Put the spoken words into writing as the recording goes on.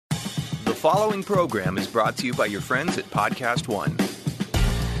following program is brought to you by your friends at Podcast One.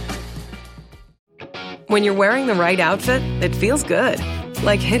 When you're wearing the right outfit, it feels good.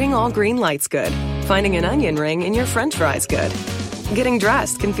 Like hitting all green lights good. Finding an onion ring in your french fries good. Getting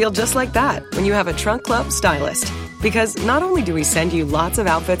dressed can feel just like that when you have a Trunk Club stylist. Because not only do we send you lots of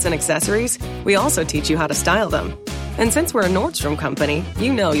outfits and accessories, we also teach you how to style them. And since we're a Nordstrom company,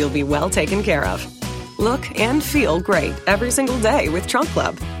 you know you'll be well taken care of. Look and feel great every single day with Trunk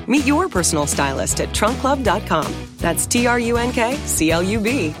Club. Meet your personal stylist at trunkclub.com. That's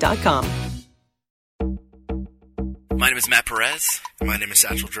TRUNKCLUB.com. My name is Matt Perez. My name is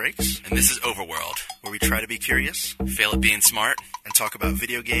Satchell Drakes. And this is Overworld, where we try to be curious, fail at being smart, and talk about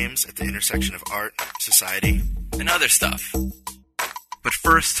video games at the intersection of art, society, and other stuff. But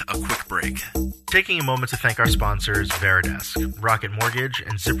first, a quick break. Taking a moment to thank our sponsors, Veridesk, Rocket Mortgage,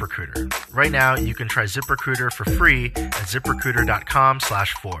 and ZipRecruiter. Right now, you can try ZipRecruiter for free at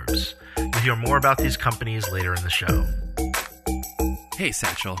ZipRecruiter.com/Forbes. You'll hear more about these companies later in the show. Hey,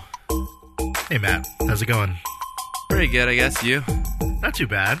 Satchell. Hey, Matt. How's it going? Pretty good, I guess. You? Not too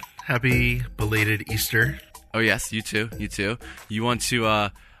bad. Happy belated Easter. Oh, yes. You too. You too. You want to,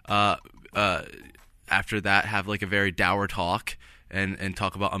 after that, have like a very dour talk and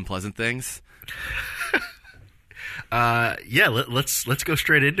talk about unpleasant things? Yeah, let's go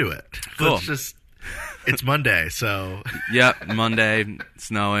straight into it. Cool. It's Monday, so Yep, Monday,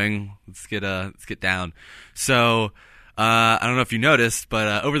 snowing. Let's get down. So, I don't know if you noticed,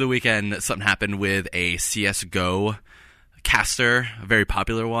 but over the weekend something happened with a CS:GO caster, a very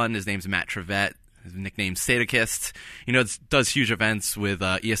popular one. His name's Matt Trevette. His nickname's Sadokist. You know, does huge events with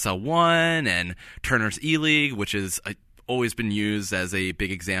ESL One and Turner's E-League, which is always been used as a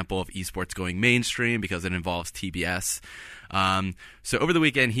big example of esports going mainstream because it involves TBS. So over the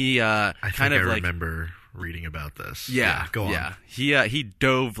weekend, he I remember reading about this. Yeah, go on. Yeah, he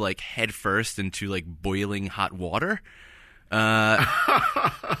dove like headfirst into like boiling hot water. Yeah.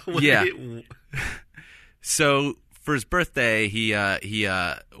 So for his birthday, he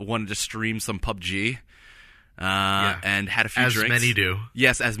wanted to stream some PUBG. And had a few drinks. As many do.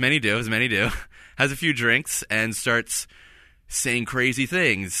 Yes, as many do. Has a few drinks and starts saying crazy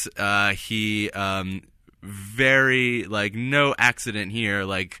things. He very, like, no accident here,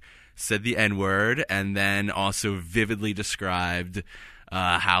 like, said the N-word and then also vividly described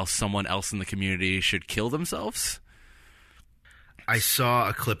how someone else in the community should kill themselves. I saw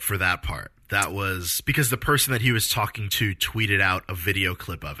a clip for that part. That was because the person that he was talking to tweeted out a video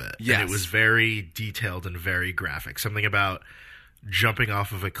clip of it. Yes. And it was very detailed and very graphic. Something about jumping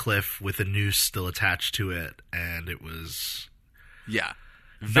off of a cliff with a noose still attached to it, and it was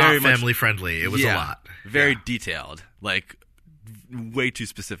very not family friendly. It was a lot. Very detailed, like way too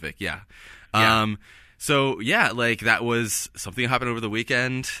specific. So like that was something that happened over the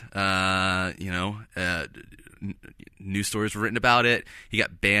weekend. News stories were written about it. He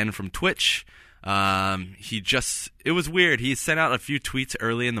got banned from Twitch. It was weird. He sent out a few tweets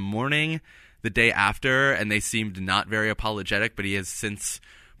early in the morning the day after, and they seemed not very apologetic, but he has since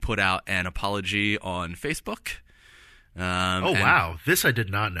put out an apology on Facebook. Wow. This I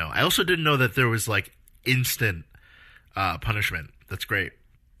did not know. I also didn't know that there was, like, instant punishment. That's great.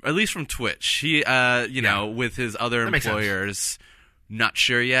 At least from Twitch. He, with his other employers, not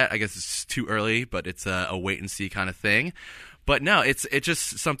sure yet. I guess it's too early, but it's a wait-and-see kind of thing. But no, it's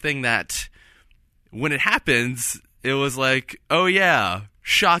just something that when it happens, it was like, oh, yeah,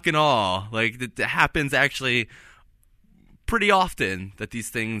 shock and awe. Like, it happens actually pretty often that these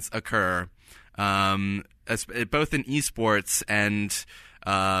things occur, both in esports and,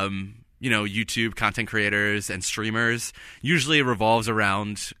 YouTube content creators and streamers. Usually it revolves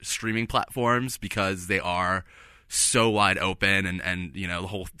around streaming platforms because they are so wide open and the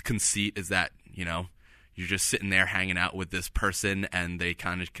whole conceit is that, you're just sitting there hanging out with this person and they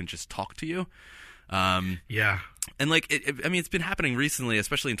kind of can just talk to you. And like, it's been happening recently,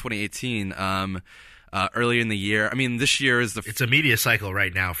 especially in 2018, earlier in the year. I mean, this year is it's a media cycle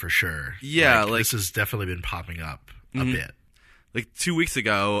right now for sure. Yeah. Like this has definitely been popping up a bit. Like 2 weeks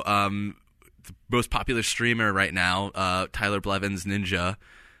ago, the most popular streamer right now, Tyler Blevins Ninja,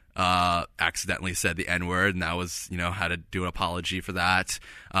 accidentally said the N-word, and that was, had to do an apology for that.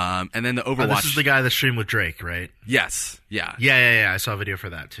 And then the Overwatch... this is the guy that streamed with Drake, right? Yes, yeah. Yeah, I saw a video for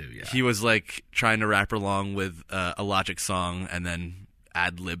that, too, yeah. He was, like, trying to rap along with a Logic song and then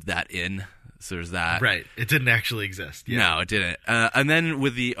ad-lib that in, so there's that. Right, it didn't actually exist. Yeah. No, it didn't. And then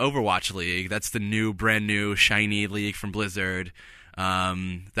with the Overwatch League, that's the brand new, shiny league from Blizzard,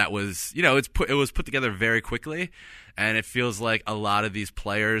 that was, it was put together very quickly. And it feels like a lot of these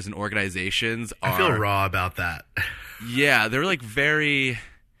players and organizations I feel raw about that. Yeah, they're like very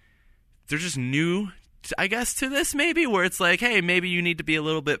they're just new, I guess, to this maybe, where it's like, hey, maybe you need to be a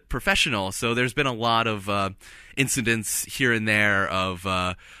little bit professional. So there's been a lot of incidents here and there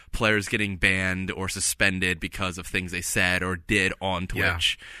of players getting banned or suspended because of things they said or did on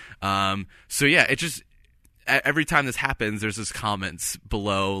Twitch. So yeah, it just, every time this happens, there's this comments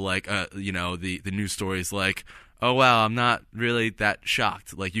below, like, the news stories, like, oh, wow, I'm not really that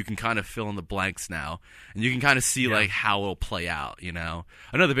shocked. Like, you can kind of fill in the blanks now, and you can kind of see, like, how it'll play out,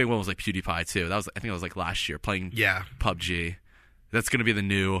 Another big one was, like, PewDiePie, too. I think it was, like, last year, playing PUBG. That's going to be the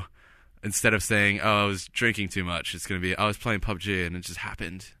new, instead of saying, oh, I was drinking too much, it's going to be, I was playing PUBG, and it just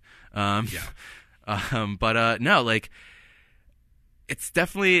happened. No, like, it's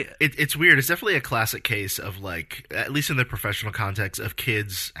definitely... It's weird. It's definitely a classic case of, like, at least in the professional context, of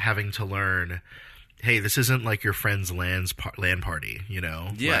kids having to learn... hey, this isn't like your friend's LAN party,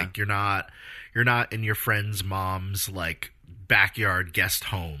 Like you're not in your friend's mom's like backyard guest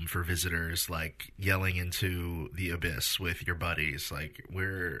home for visitors, like yelling into the abyss with your buddies. Like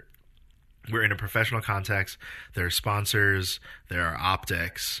we're in a professional context. There are sponsors, there are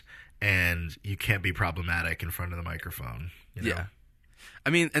optics, and you can't be problematic in front of the microphone. Yeah.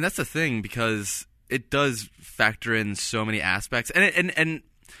 I mean, and that's the thing, because it does factor in so many aspects, and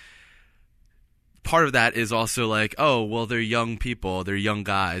part of that is also like, oh, well, they're young people, they're young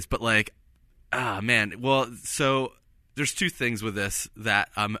guys, but like, man, well, so there's two things with this that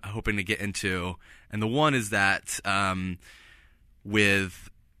I'm hoping to get into, and the one is that with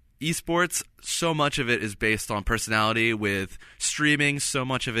esports, so much of it is based on personality. With streaming, so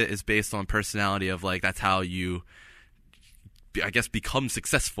much of it is based on personality, of like, that's how you, I guess, become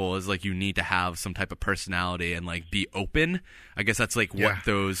successful, is like you need to have some type of personality and like be open. I guess that's like what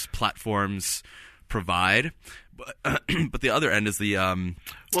those platforms provide. But the other end is the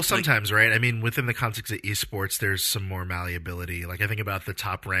well, sometimes, right? I mean, within the context of esports, there's some more malleability. Like I think about the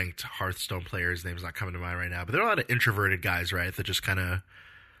top ranked Hearthstone players, name's not coming to mind right now, but there are a lot of introverted guys, right, that just kind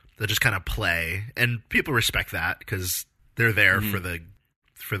of play, and people respect that because they're there for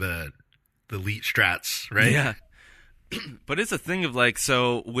the elite strats, right? Yeah. But it's a thing of like,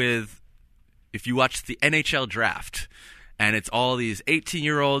 so if you watch the NHL draft, and it's all these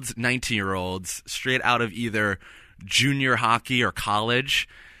 18-year-olds, 19-year-olds, straight out of either junior hockey or college,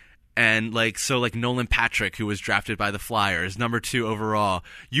 and like, so like Nolan Patrick, who was drafted by the Flyers, number 2 overall,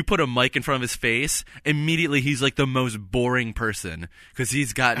 you put a mic in front of his face, immediately he's like the most boring person, because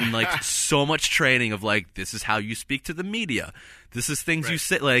he's gotten like so much training of like, this is how you speak to the media. This is things you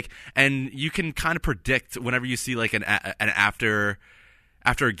say, like, and you can kind of predict whenever you see like an after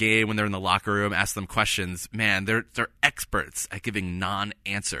a game, when they're in the locker room, ask them questions. Man, they're experts at giving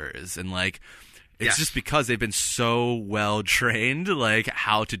non-answers, and like, it's just because they've been so well trained, like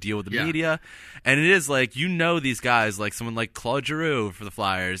how to deal with the media. And it is like, these guys, like someone like Claude Giroux for the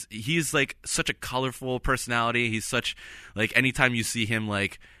Flyers. He's like such a colorful personality. He's such, like, anytime you see him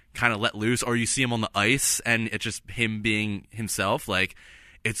like kind of let loose, or you see him on the ice and it's just him being himself, like,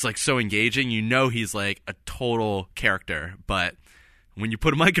 it's like so engaging. He's like a total character, but when you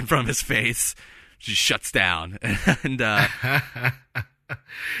put a mic in front of his face, she shuts down. And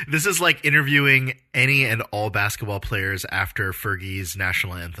this is like interviewing any and all basketball players after Fergie's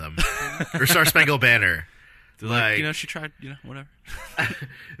national anthem or Star Spangled Banner. Like, she tried, whatever.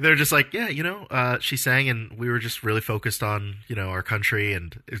 They're just like, she sang, and we were just really focused on, our country,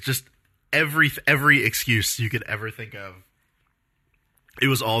 and it's just every excuse you could ever think of. It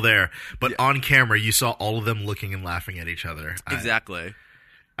was all there, but on camera, you saw all of them looking and laughing at each other. Exactly.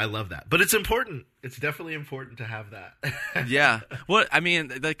 I love that, but it's important. It's definitely important to have that. Yeah. Well, I mean,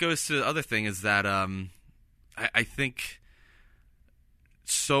 that goes to the other thing, is that I think,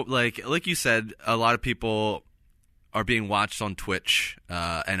 so like you said, a lot of people are being watched on Twitch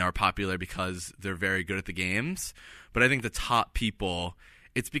and are popular because they're very good at the games. But I think the top people,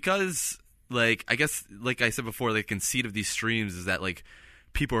 it's because, like, I guess, like I said before, the conceit of these streams is that, like,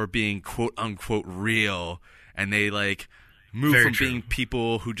 people are being quote unquote real, and they like move Very from true. being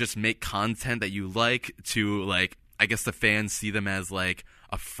people who just make content that you like to, like, I guess the fans see them as like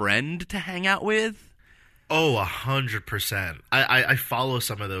a friend to hang out with. Oh, 100%. I follow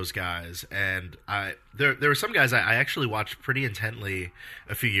some of those guys, and there were some guys I actually watched pretty intently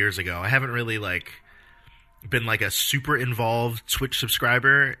a few years ago. I haven't really been like a super involved Twitch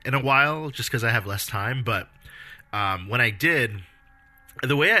subscriber in a while, just because I have less time. But when I did,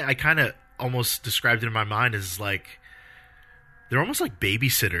 the way I kind of almost described it in my mind is like, they're almost like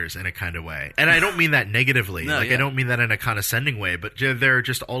babysitters in a kind of way. And I don't mean that negatively. No, I don't mean that in a condescending way, but they're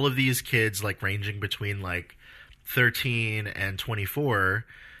just all of these kids, like, ranging between like 13 and 24,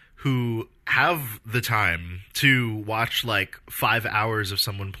 who have the time to watch like 5 hours of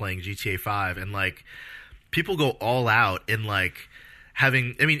someone playing GTA 5, and like people go all out in like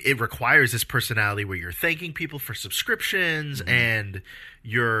having, I mean, it requires this personality where you're thanking people for subscriptions, and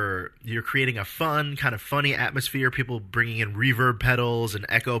you're creating a fun, kind of funny atmosphere, people bringing in reverb pedals and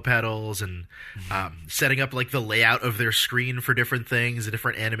echo pedals, and setting up like the layout of their screen for different things. The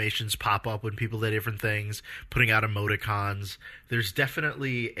different animations pop up when people do different things, putting out emoticons. There's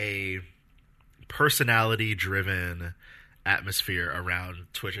definitely a personality driven atmosphere around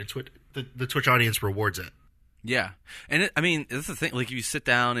Twitch, and the Twitch audience rewards it. Yeah. And I mean, that's the thing. Like, if you sit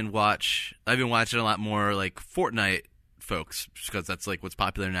down and watch, I've been watching a lot more like Fortnite folks, because that's like what's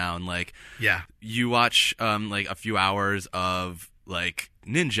popular now. And like, yeah, you watch like a few hours of like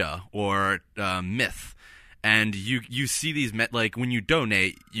Ninja or Myth, and you see these like when you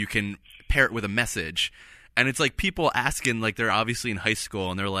donate, you can pair it with a message, and it's like people asking, like, they're obviously in high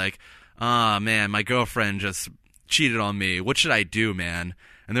school and they're like, "Ah, man, my girlfriend just cheated on me. What should I do, man?"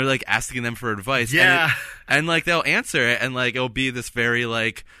 And they're like asking them for advice. Yeah. And like they'll answer it, and like it'll be this very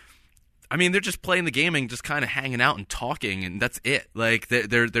like, I mean, they're just playing the game and just kind of hanging out and talking, and that's it. Like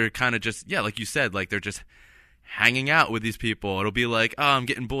they're kind of just, yeah, like you said, like they're just hanging out with these people. It'll be like, "Oh, I'm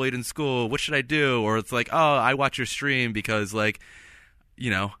getting bullied in school. What should I do?" Or it's like, "Oh, I watch your stream because like,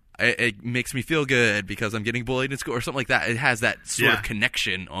 you know, it makes me feel good because I'm getting bullied in school," or something like that. It has that sort of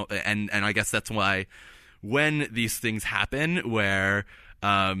connection, and I guess that's why when these things happen, where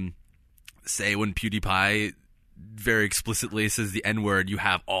say when PewDiePie very explicitly says the N-word, you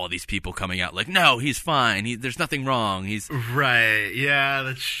have all these people coming out like, "No, he's fine. There's nothing wrong. He's..." Right. Yeah,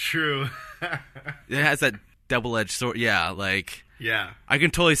 that's true. It has that double-edged sword. Yeah, like, yeah, I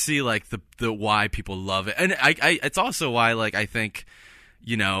can totally see like the why people love it, and I it's also why, like, I think,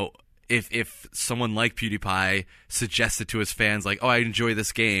 you know, if someone like PewDiePie suggested to his fans like, "Oh, I enjoy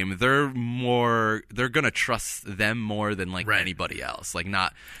this game," they're gonna trust them more than like anybody else. Like,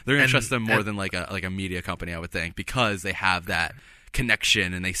 they're gonna trust them more than like a media company, I would think, because they have that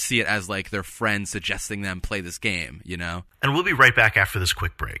connection and they see it as like their friend suggesting them play this game, you know? And we'll be right back after this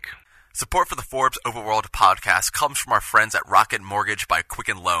quick break. Support for the Forbes Overworld podcast comes from our friends at Rocket Mortgage by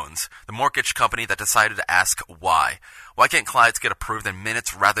Quicken Loans, the mortgage company that decided to ask why. Why can't clients get approved in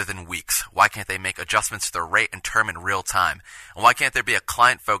minutes rather than weeks? Why can't they make adjustments to their rate and term in real time? And why can't there be a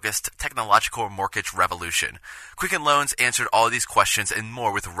client-focused technological mortgage revolution? Quicken Loans answered all of these questions and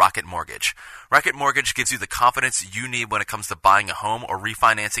more with Rocket Mortgage. Rocket Mortgage gives you the confidence you need when it comes to buying a home or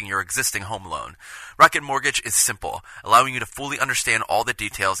refinancing your existing home loan. Rocket Mortgage is simple, allowing you to fully understand all the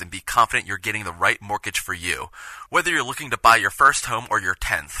details and be confident you're getting the right mortgage for you. Whether you're looking to buy your first home or your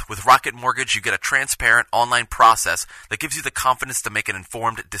 10th, with Rocket Mortgage you get a transparent online process that gives you the confidence to make an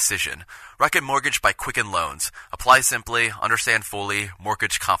informed decision. Rocket Mortgage by Quicken Loans. Apply simply, understand fully,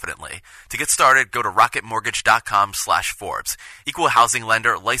 mortgage confidently. To get started, go to rocketmortgage.com/Forbes. Equal housing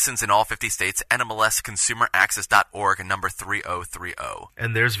lender, licensed in all 50 states, NMLS ConsumerAccess.org, number 3030.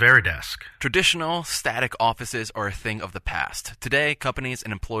 And there's Veridesk. Traditional, static offices are a thing of the past. Today, companies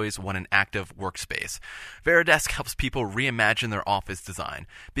and employees want an active workspace. Veridesk helps people reimagine their office design.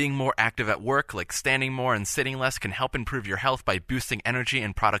 Being more active at work, like standing more and sitting less, can help improve your health by boosting energy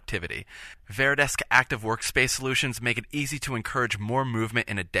and productivity. Veridesk Active Workspace solutions make it easy to encourage more movement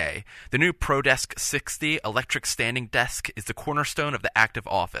in a day. The new ProDesk 60 electric standing desk is the cornerstone of the active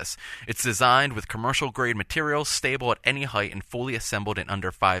office. It's designed with commercial-grade materials, stable at any height, and fully assembled in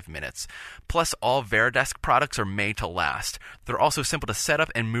under 5 minutes. Plus, all Veridesk products are made to last. They're also simple to set up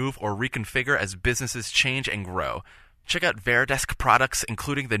and move or reconfigure as businesses change and grow. Check out Veridesk products,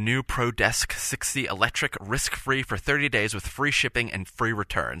 including the new ProDesk 60 Electric, risk-free for 30 days with free shipping and free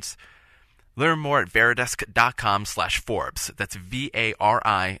returns. Learn more at veridesk.com/Forbes. That's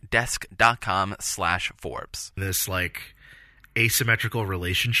VARI desk.com/Forbes. This like asymmetrical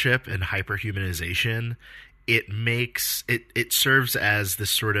relationship and hyperhumanization, it serves as this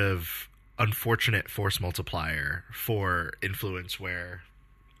sort of unfortunate force multiplier for influence, where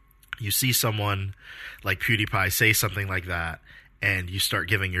you see someone like PewDiePie say something like that, and you start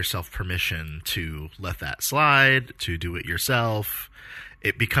giving yourself permission to let that slide, to do it yourself.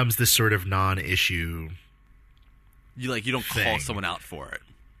 It becomes this sort of non-issue. You don't call someone out for it,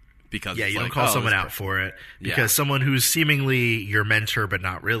 because you don't call someone out for it because someone who's seemingly your mentor but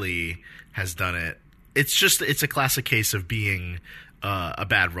not really has done it. It's a classic case of being a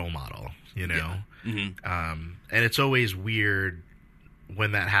bad role model, you know. Yeah. Mm-hmm. And it's always weird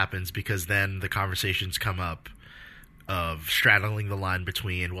when that happens, because then the conversations come up of straddling the line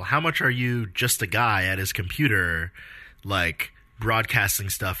between, well, how much are you just a guy at his computer, like, broadcasting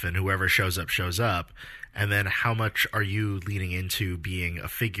stuff and whoever shows up, and then how much are you leaning into being a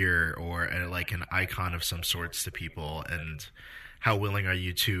figure or like an icon of some sorts to people, and how willing are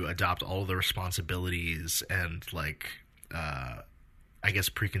you to adopt all the responsibilities and like I guess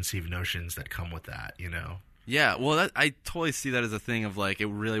preconceived notions that come with that, you know? Yeah, well, I totally see that as a thing of, like, it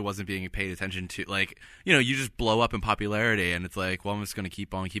really wasn't being paid attention to. Like, you know, you just blow up in popularity, and it's like, well, I'm just going to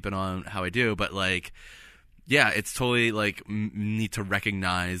keep on keeping on how I do. But, like, yeah, it's totally, like, need to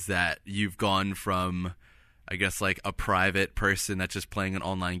recognize that you've gone from, I guess, like, a private person that's just playing an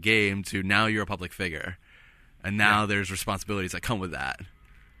online game to now you're a public figure. And now there's responsibilities that come with that.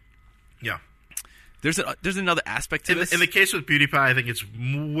 Yeah. There's another aspect to this. In the case with PewDiePie, I think it's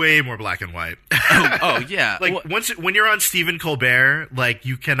way more black and white. oh yeah. Like when you're on Stephen Colbert, like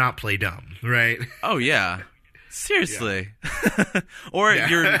you cannot play dumb, right? Oh yeah. Seriously. Yeah. Or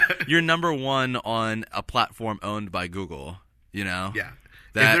you're number one on a platform owned by Google, you know? Yeah.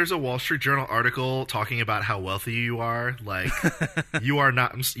 If there's a Wall Street Journal article talking about how wealthy you are, like you are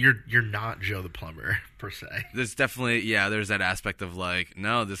not, you're not Joe the Plumber per se. There's definitely, there's that aspect of like,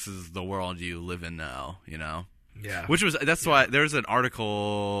 no, this is the world you live in now, you know? Yeah. That's why there's an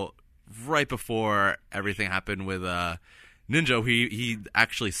article right before everything happened with Ninja. He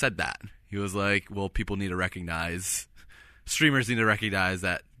actually said that. He was like, well, streamers need to recognize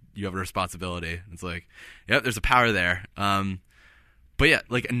that you have a responsibility. It's like, yep, there's a power there. But yeah,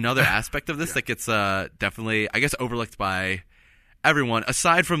 like another aspect of this that gets definitely, I guess, overlooked by everyone,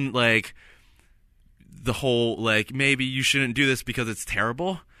 aside from like the whole like maybe you shouldn't do this because it's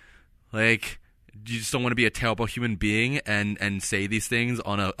terrible. Like you just don't want to be a terrible human being and say these things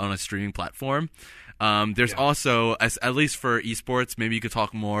on a streaming platform. There's also, at least for esports, maybe you could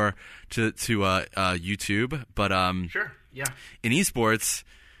talk more to YouTube, but sure, yeah. In esports,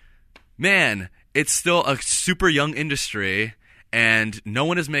 man, it's still a super young industry. And no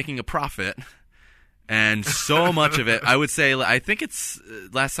one is making a profit, and so much of it, I would say, I think it's,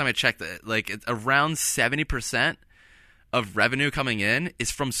 last time I checked, like it's around 70% of revenue coming in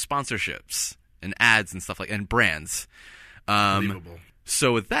is from sponsorships and ads and stuff and brands. Unbelievable.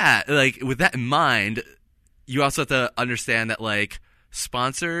 So with that in mind, you also have to understand that like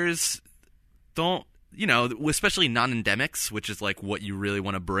sponsors don't, you know, especially non-endemics, which is like what you really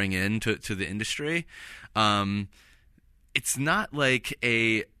want to bring in to the industry. It's not like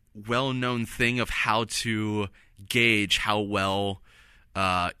a well-known thing of how to gauge how well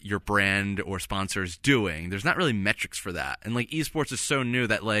your brand or sponsor is doing. There's not really metrics for that. And like esports is so new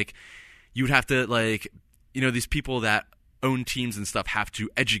that like you would have to like, you know, these people that own teams and stuff have to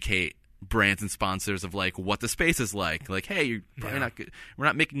educate brands and sponsors of like what the space is like. Like, hey, you're probably we're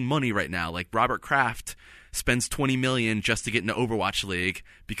not making money right now. Like Robert Kraft spends $20 million just to get into Overwatch League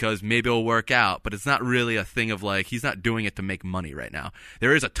because maybe it'll work out, but it's not really a thing of like he's not doing it to make money right now.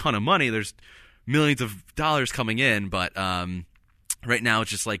 There is a ton of money. There's millions of dollars coming in, but right now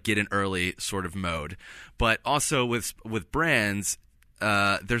it's just like get in early sort of mode. But also with brands,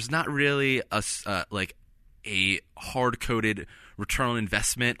 there's not really a hard-coded return on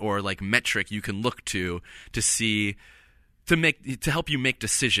investment or like metric you can look to see to help you make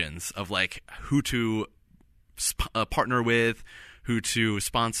decisions of like who to partner with, who to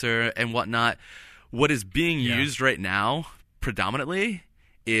sponsor and whatnot. What is being used right now predominantly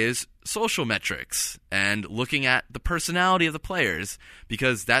is social metrics and looking at the personality of the players,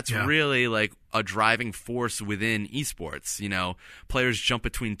 because that's really like a driving force within esports. You know, players jump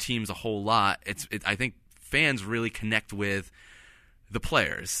between teams a whole lot. I think fans really connect with the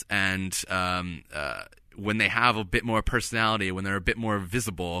players, and when they have a bit more personality, when they're a bit more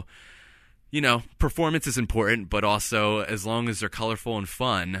visible, you know, performance is important, but also as long as they're colorful and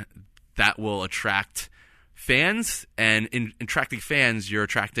fun, that will attract fans, and in attracting fans, you're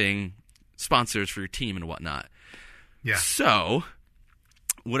attracting sponsors for your team and whatnot. Yeah. So,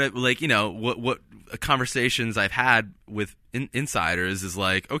 what conversations I've had with insiders is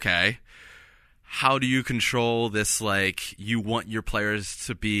like, okay, how do you control this? Like, you want your players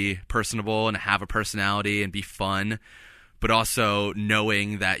to be personable and have a personality and be fun, but also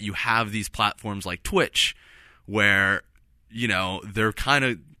knowing that you have these platforms like Twitch where, you know, they're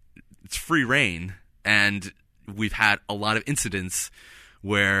it's free reign, and we've had a lot of incidents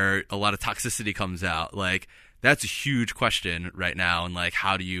where a lot of toxicity comes out. Like, that's a huge question right now, and like,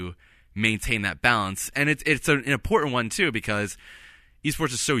 how do you maintain that balance? And it's an important one too, because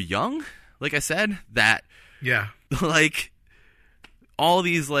esports is so young, like I said, that like all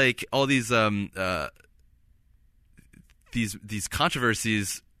these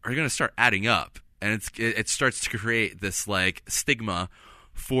controversies are going to start adding up, and it starts to create this like stigma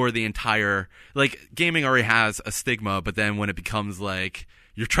for the entire, like, gaming already has a stigma, but then when it becomes like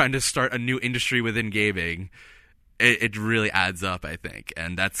you're trying to start a new industry within gaming, it really adds up, I think.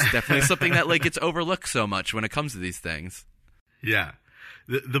 And that's definitely something that, like, gets overlooked so much when it comes to these things. Yeah.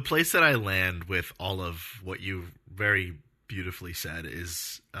 The place that I land with all of what you very beautifully said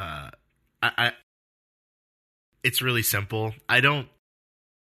is it's really simple. I don't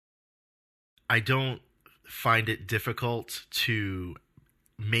find it difficult to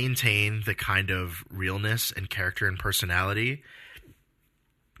maintain the kind of realness and character and personality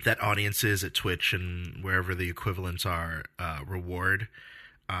that audiences at Twitch and wherever the equivalents are reward,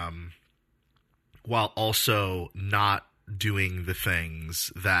 while also not doing the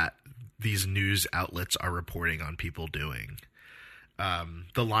things that these news outlets are reporting on people doing.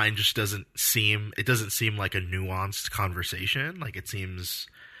 The line just doesn't seem like a nuanced conversation. Like, it seems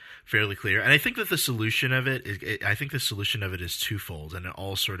fairly clear. And I think that the solution of it is twofold, and it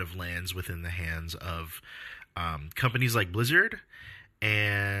all sort of lands within the hands of companies like Blizzard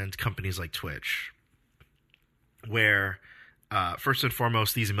and companies like Twitch, where first and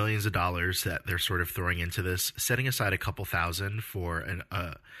foremost, these millions of dollars that they're sort of throwing into this, setting aside a couple thousand for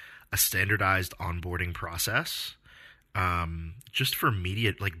a standardized onboarding process, just for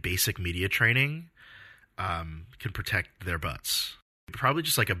media, like basic media training, can protect their butts. Probably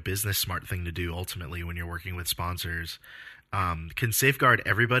just like a business smart thing to do ultimately when you're working with sponsors, can safeguard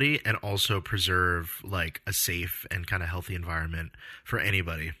everybody and also preserve like a safe and kind of healthy environment for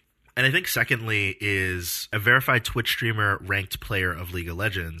anybody. And I think secondly is a verified Twitch streamer, ranked player of League of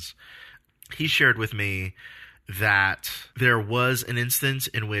Legends. He shared with me that there was an instance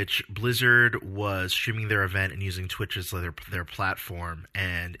in which Blizzard was streaming their event and using Twitch as their platform,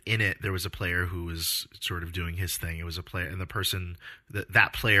 and in it there was a player who was sort of doing his thing. It was a player, and the person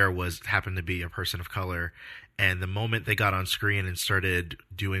that player happened to be a person of color. And the moment they got on screen and started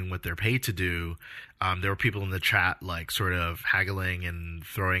doing what they're paid to do, there were people in the chat like sort of haggling and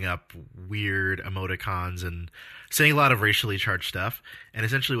throwing up weird emoticons and saying a lot of racially charged stuff. And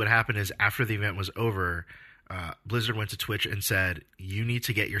essentially what happened is after the event was over, Blizzard went to Twitch and said, you need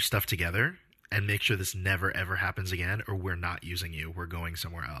to get your stuff together and make sure this never, ever happens again, or we're not using you. We're going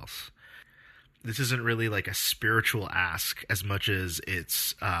somewhere else. This isn't really like a spiritual ask as much as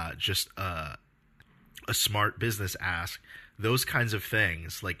it's just a smart business ask. Those kinds of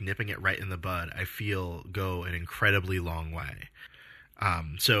things, like nipping it right in the bud, I feel go an incredibly long way.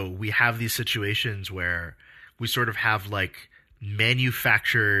 So we have these situations where we sort of have like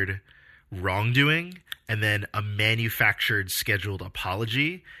manufactured wrongdoing, and then a manufactured scheduled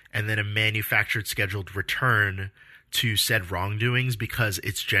apology, and then a manufactured scheduled return to said wrongdoings because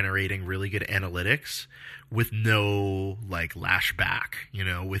it's generating really good analytics with no like lash back,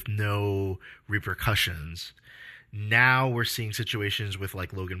 with no repercussions. Now we're seeing situations with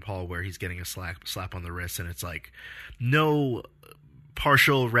like Logan Paul where he's getting a slap on the wrist, and it's like no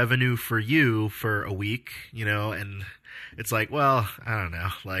partial revenue for you for a week, and it's like, well, I don't know,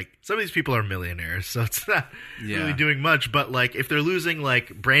 like some of these people are millionaires, so it's not really doing much, but like if they're losing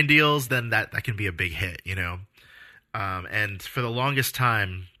like brand deals, then that can be a big hit, and for the longest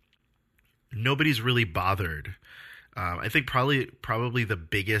time, nobody's really bothered. I think probably the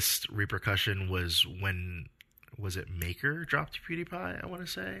biggest repercussion was when, was it Maker dropped PewDiePie, I want to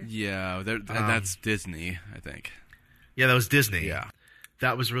say? Yeah, and that's Disney, I think. Yeah, that was Disney. Yeah.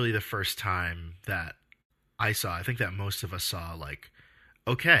 That was really the first time that I think that most of us saw, like,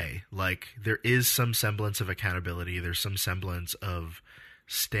 okay, like, there is some semblance of accountability. There's some semblance of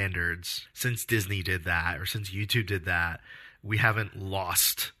standards. Since Disney did that, or since YouTube did that, we haven't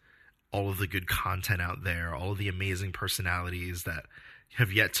lost all of the good content out there, all of the amazing personalities that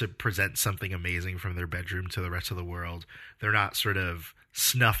have yet to present something amazing from their bedroom to the rest of the world. They're not sort of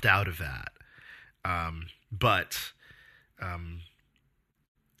snuffed out of that. But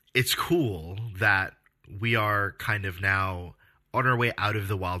it's cool that we are kind of now on our way out of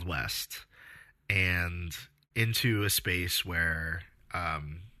the Wild West and into a space where, gotta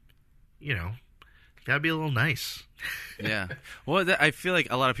be a little nice. Yeah. Well, I feel like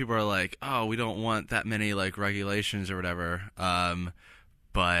a lot of people are like, oh, we don't want that many like regulations or whatever.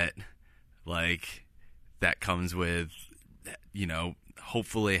 But like that comes with,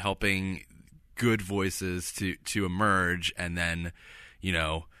 hopefully helping good voices to emerge, and then,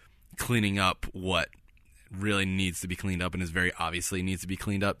 cleaning up what really needs to be cleaned up and is very obviously needs to be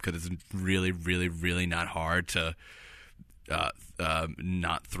cleaned up, because it's really, really, really not hard to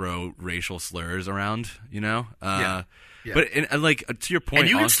not throw racial slurs around, Yeah. But like to your point, and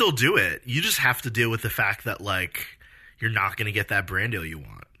you can still do it. You just have to deal with the fact that like you're not going to get that brand deal you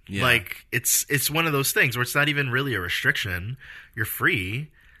want. Yeah. Like it's one of those things where it's not even really a restriction. You're free.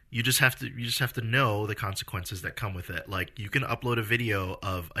 You just have to know the consequences that come with it. Like, you can upload a video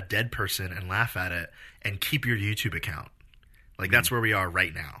of a dead person and laugh at it and keep your YouTube account. Like, that's where we are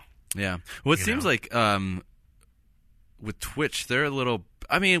right now. Yeah. Well, it seems like with Twitch, they're a little.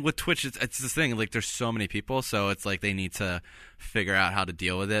 I mean, with Twitch, it's this thing. Like, there's so many people, so it's like they need to figure out how to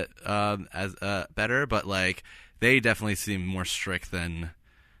deal with it as better. But like, they definitely seem more strict than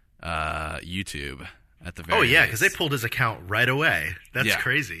YouTube. At the very least. Because they pulled his account right away. That's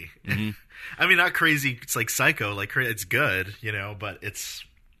crazy. Mm-hmm. I mean, not crazy. It's like psycho. Like, it's good, but it's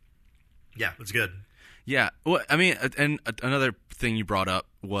good. Yeah. Well, I mean, and another thing you brought up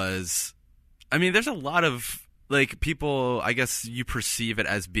was, I mean, there's a lot of like people. I guess you perceive it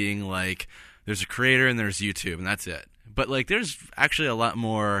as being like there's a creator and there's YouTube and that's it. But like, there's actually a lot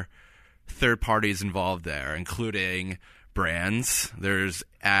more third parties involved there, including brands. There's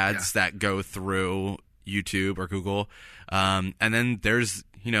ads that go through YouTube or Google, and then there's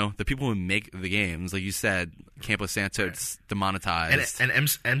the people who make the games, like you said, Campo Santo, it's demonetized, and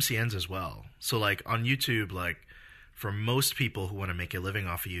MCNs as well. So like on YouTube, like for most people who want to make a living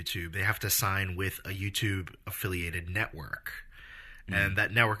off of YouTube, they have to sign with a YouTube affiliated network, and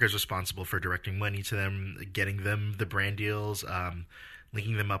that network is responsible for directing money to them, getting them the brand deals,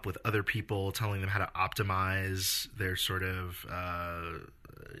 linking them up with other people, telling them how to optimize their sort of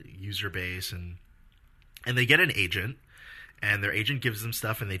user base, and they get an agent, and their agent gives them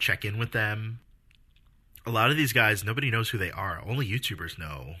stuff, and they check in with them. A lot of these guys, nobody knows who they are. Only YouTubers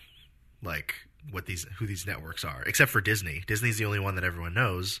know, like, who these networks are, except for Disney. Disney's the only one that everyone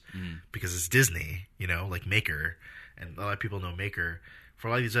knows because it's Disney, like Maker, and a lot of people know Maker. For a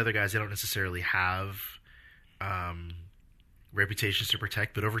lot of these other guys, they don't necessarily have reputations to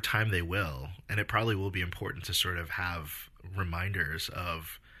protect, but over time they will, and it probably will be important to sort of have reminders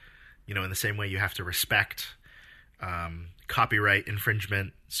of, in the same way you have to respect copyright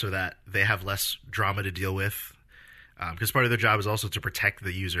infringement so that they have less drama to deal with, because part of their job is also to protect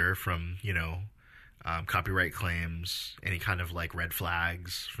the user from copyright claims, any kind of like red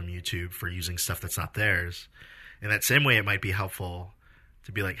flags from YouTube for using stuff that's not theirs. In that same way, it might be helpful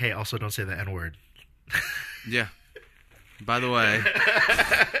to be like, hey, also don't say the N-word. Yeah. By the way,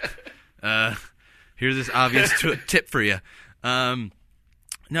 here's this obvious tip for you.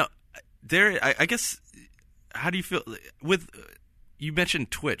 No, I guess. How do you feel with? You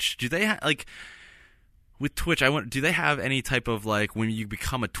mentioned Twitch. Do they with Twitch? Do they have any type of like when you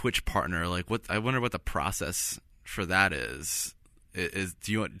become a Twitch partner? Like what? I wonder what the process for that is.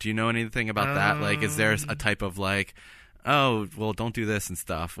 Do you know anything about that? Like, is there a type of like, oh, well, don't do this and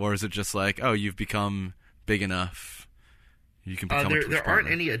stuff, or is it just like, oh, you've become big enough, you can become a Twitch there partner? aren't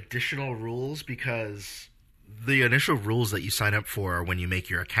any additional rules because the initial rules that you sign up for are when you make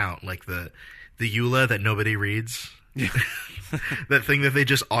your account, like the EULA that nobody reads. That thing that they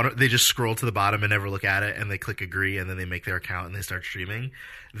just scroll to the bottom and never look at it, and they click agree, and then they make their account and they start streaming.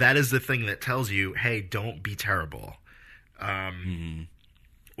 That is the thing that tells you, hey, don't be terrible.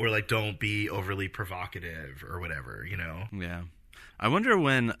 Or like don't be overly provocative or whatever, Yeah. I wonder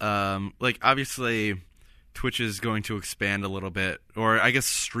when like obviously Twitch is going to expand a little bit, or I guess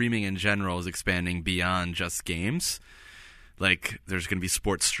streaming in general is expanding beyond just games. Like there's going to be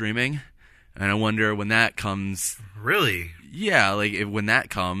sports streaming, and I wonder when that comes. Really? Yeah, like when that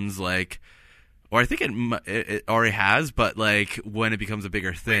comes, like, or I think it already has, but like when it becomes a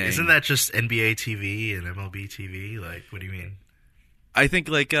bigger thing. Wait, isn't that just NBA TV and MLB TV? Like, what do you mean? I think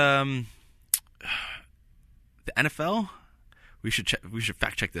like the NFL. We should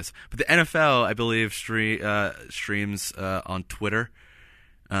fact check this, but the NFL, I believe, streams on Twitter,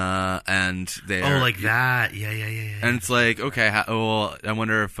 and they like that, yeah. And it's like, okay, I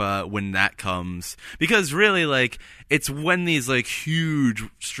wonder if when that comes, because really, like, it's when these like huge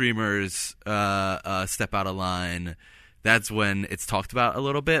streamers step out of line, that's when it's talked about a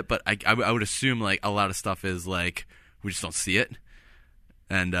little bit. But I would assume like a lot of stuff is like we just don't see it,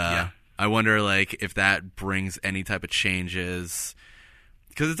 and I wonder, like, if that brings any type of changes,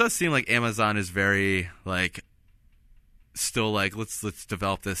 because it does seem like Amazon is very, like, still like let's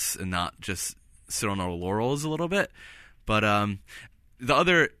develop this and not just sit on our laurels a little bit. But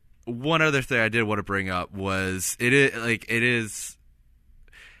one other thing I did want to bring up was it's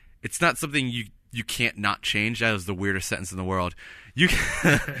not something you can't not change. That was the weirdest sentence in the world. You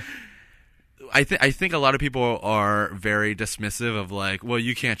can. I think a lot of people are very dismissive of like, well,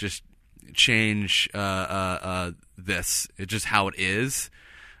 you can't just change this. It's just how it is.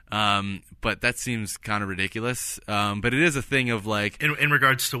 But that seems kind of ridiculous. But it is a thing of like in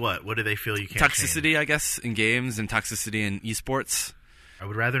regards to what do they feel you can't toxicity, change? I guess, in games, and toxicity in esports. I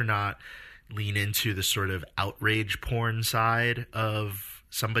would rather not lean into the sort of outrage porn side of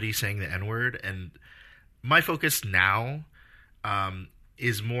somebody saying the N-word. And my focus now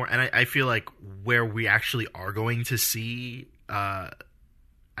is more, and I feel like where we actually are going to see,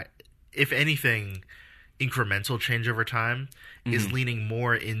 if anything, incremental change over time is leaning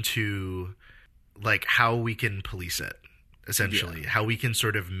more into like how we can police it, essentially, how we can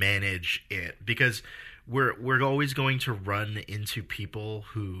sort of manage it, because we're always going to run into people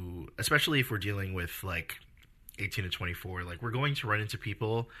who, especially if we're dealing with like 18 to 24, like we're going to run into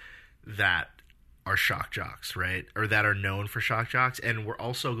people that are shock jocks, right? Or that are known for shock jocks. And we're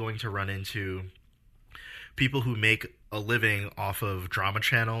also going to run into people who make a living off of drama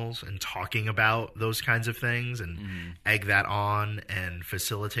channels and talking about those kinds of things and egg that on and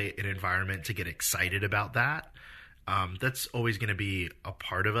facilitate an environment to get excited about that. That's always going to be a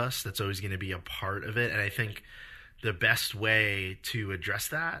part of us. That's always going to be a part of it. And I think the best way to address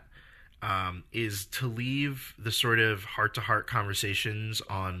that is to leave the sort of heart-to-heart conversations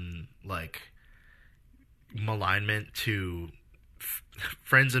on like malignment to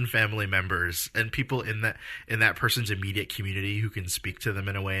friends and family members and people in that person's immediate community who can speak to them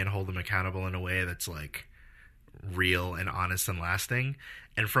in a way and hold them accountable in a way that's like real and honest and lasting.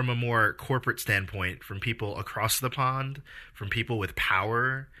 And from a more corporate standpoint, from people across the pond, from people with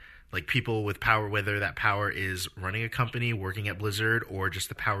power, like people with power, whether that power is running a company, working at Blizzard, or just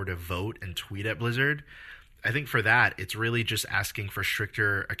the power to vote and tweet at Blizzard, I think for that, it's really just asking for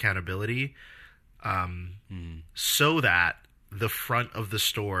stricter accountability, so that the front of the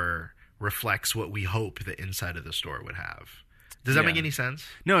store reflects what we hope the inside of the store would have. Does that make any sense?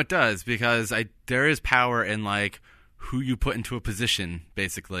 No, it does, because there is power in like who you put into a position,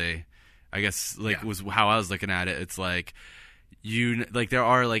 basically. I guess was how I was looking at it. It's like there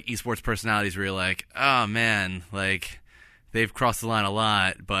are like esports personalities where you're like, oh man, like they've crossed the line a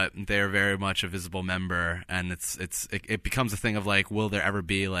lot, but they're very much a visible member, and it becomes a thing of like, will there ever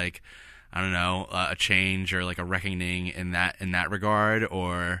be like, I don't know, a change or like a reckoning in that regard?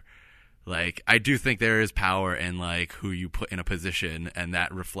 Or like, I do think there is power in like who you put in a position, and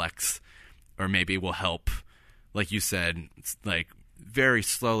that reflects or maybe will help, like you said, it's like very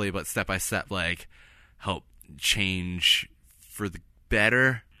slowly but step by step, like help change for the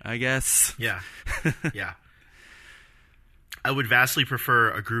better, I guess. Yeah. Yeah. I would vastly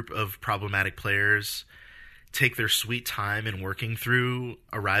prefer a group of problematic players take their sweet time in working through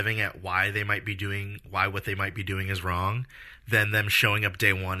arriving at why what they might be doing is wrong, than them showing up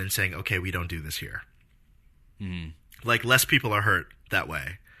day one and saying, okay, we don't do this here. Like, less people are hurt that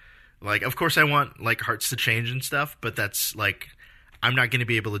way. Like, of course I want like hearts to change and stuff, but that's like, I'm not going to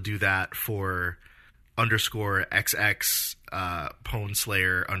be able to do that for _XX Pwn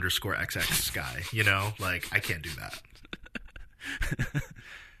Slayer _XX guy, you know? Like, I can't do that.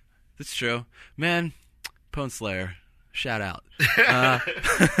 That's true. Man, Pwn Slayer, shout out.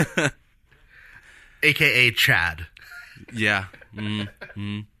 AKA Chad. Yeah.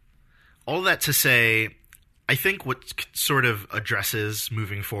 All that to say, I think what sort of addresses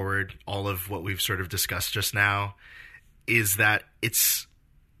moving forward all of what we've sort of discussed just now is that it's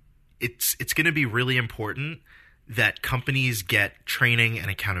going to be really important that companies get training and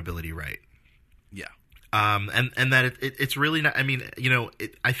accountability right. Yeah. And that it's really not, I mean, you know,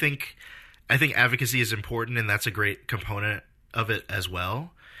 I think advocacy is important, and that's a great component of it as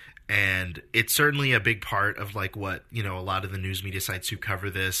well. And it's certainly a big part of like what, you know, a lot of the news media sites who cover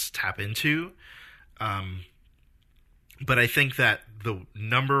this tap into. But I think that the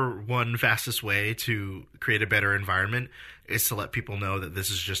number one fastest way to create a better environment is to let people know that this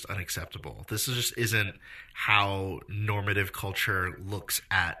is just unacceptable. This just isn't how normative culture looks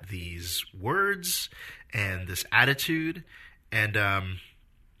at these words and this attitude. And,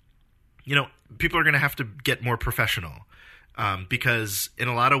 you know, people are going to have to get more professional, because in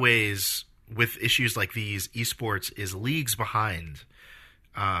a lot of ways with issues like these, esports is leagues behind,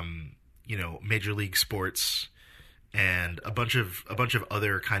 you know, major league sports and a bunch of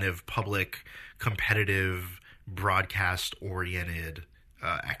other kind of public, competitive, broadcast-oriented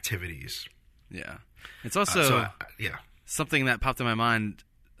activities. Yeah, it's also something that popped in my mind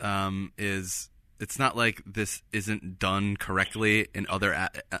is it's not like this isn't done correctly in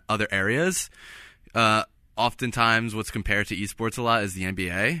other areas. Oftentimes, what's compared to esports a lot is the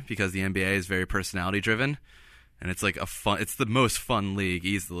NBA, because the NBA is very personality-driven, and it's like it's the most fun league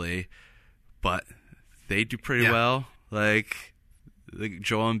easily, but they do pretty well. Like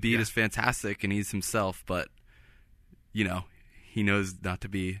Joel Embiid is fantastic, and he's himself, but you know, he knows not to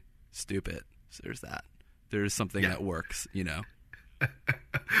be stupid. So there's that. There's something that works, you know.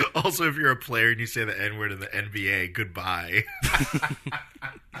 Also, if you're a player and you say the N-word in the NBA, goodbye.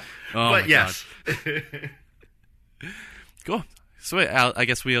 But yes. Cool. Sweet. I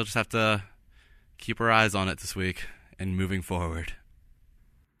guess we'll just have to keep our eyes on it this week and moving forward.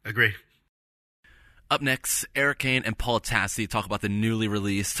 Agree. Up next, Erik Kain and Tassi talk about the newly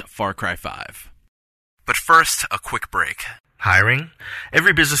released Far Cry 5. But first, a quick break. Hiring?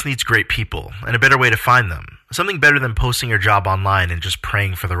 Every business needs great people, and a better way to find them. Something better than posting your job online and just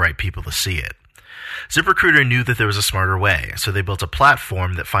praying for the right people to see it. ZipRecruiter knew that there was a smarter way, so they built a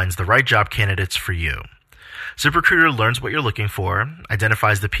platform that finds the right job candidates for you. ZipRecruiter learns what you're looking for,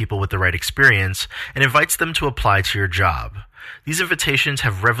 identifies the people with the right experience, and invites them to apply to your job. These invitations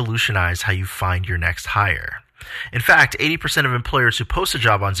have revolutionized how you find your next hire. In fact, 80% of employers who post a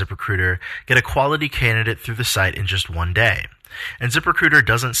job on ZipRecruiter get a quality candidate through the site in just one day. And ZipRecruiter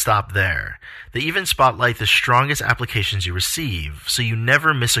doesn't stop there. They even spotlight the strongest applications you receive, so you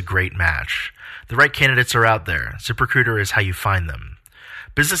never miss a great match. The right candidates are out there. ZipRecruiter is how you find them.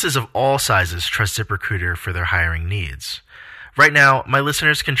 Businesses of all sizes trust ZipRecruiter for their hiring needs. Right now, my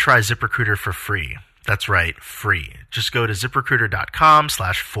listeners can try ZipRecruiter for free. That's right, free. Just go to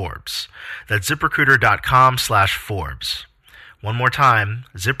ZipRecruiter.com/Forbes. That's ZipRecruiter.com/Forbes. One more time,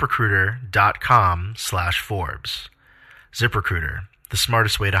 ZipRecruiter.com/Forbes. ZipRecruiter, the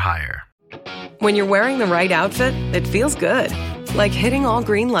smartest way to hire. When you're wearing the right outfit, it feels good. Like hitting all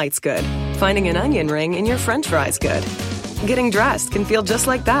green lights good. Finding an onion ring in your french fries good. Getting dressed can feel just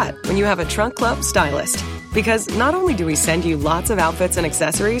like that when you have a Trunk Club stylist. Because not only do we send you lots of outfits and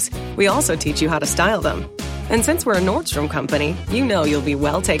accessories, we also teach you how to style them. And since we're a Nordstrom company, you know you'll be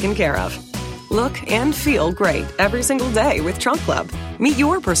well taken care of. Look and feel great every single day with Trunk Club. Meet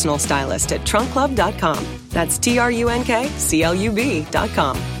your personal stylist at trunkclub.com. That's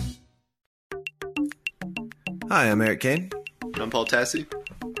TRUNKCLUB.com. Hi, I'm Erik Kain. I'm Tassi.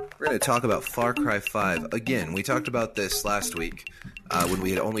 We're going to talk about Far Cry 5. Again, we talked about this last week when we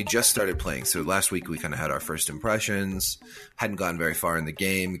had only just started playing. So last week we kind of had our first impressions, hadn't gotten very far in the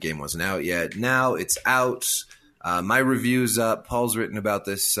game. The game wasn't out yet. Now it's out. My review's up. Paul's written about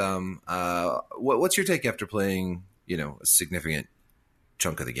this. What's your take after playing, a significant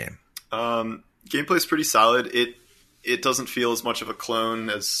chunk of the game? Gameplay's pretty solid. It doesn't feel as much of a clone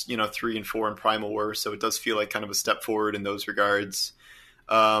as 3 and 4 and Primal were, so it does feel like kind of a step forward in those regards.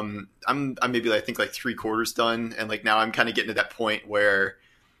 I'm maybe I think like 3/4 done, and like now I'm kind of getting to that point where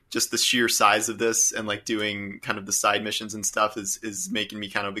just the sheer size of this and like doing kind of the side missions and stuff is making me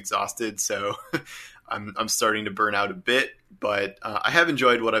kind of exhausted. So I'm starting to burn out a bit, but I have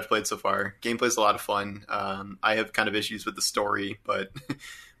enjoyed what I've played so far. Gameplay's a lot of fun. I have kind of issues with the story, but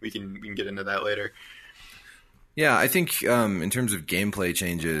we can get into that later. Yeah, I think in terms of gameplay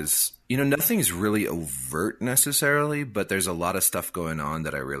changes, nothing's really overt necessarily, but there's a lot of stuff going on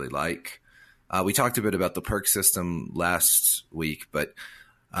that I really like. We talked a bit about the perk system last week, but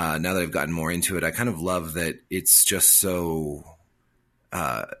now that I've gotten more into it, I kind of love that it's just so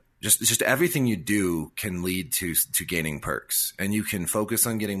just everything you do can lead to gaining perks, and you can focus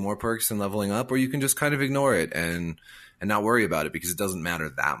on getting more perks and leveling up, or you can just kind of ignore it and not worry about it because it doesn't matter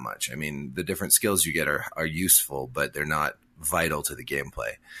that much. I mean, the different skills you get are useful, but they're not vital to the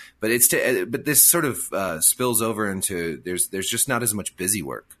gameplay. But but this sort of spills over into there's just not as much busy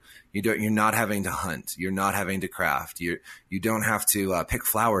work. You're not having to hunt. You're not having to craft. You don't have to pick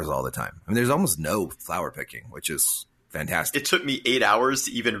flowers all the time. I mean, there's almost no flower picking, which is fantastic. It took me 8 hours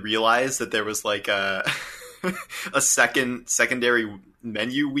to even realize that there was like a secondary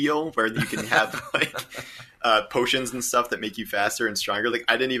menu wheel where you can have like potions and stuff that make you faster and stronger. Like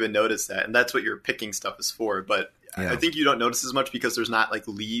I didn't even notice that, and that's what your picking stuff is for. But yeah. I think you don't notice as much because there's not like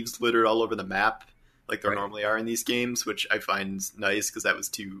leaves littered all over the map like there normally are in these games, which I find nice because that was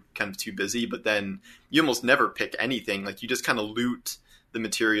too busy. But then you almost never pick anything. Like you just kind of loot the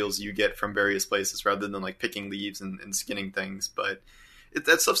materials you get from various places rather than like picking leaves and skinning things. But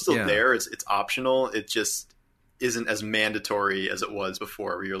that stuff's still there. It's optional. It just isn't as mandatory as it was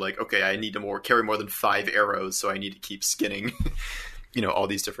before, where you're like, okay, I need to carry more than 5 arrows, so I need to keep skinning, all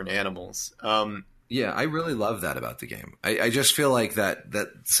these different animals. Yeah, I really love that about the game. I just feel like that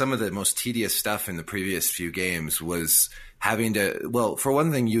some of the most tedious stuff in the previous few games was having to, well, for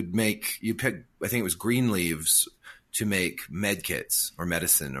one thing, you'd pick, I think it was green leaves to make med kits or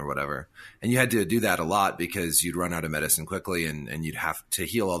medicine or whatever. And you had to do that a lot because you'd run out of medicine quickly and you'd have to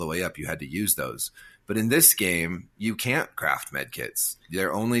heal all the way up. You had to use those. But in this game, you can't craft med kits. They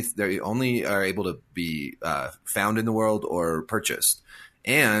only are able to be found in the world or purchased.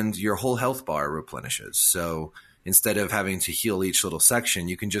 And your whole health bar replenishes. So instead of having to heal each little section,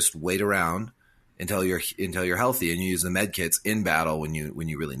 you can just wait around until you're healthy, and you use the med kits in battle when you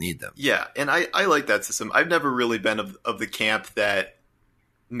really need them. Yeah, and I like that system. I've never really been of the camp that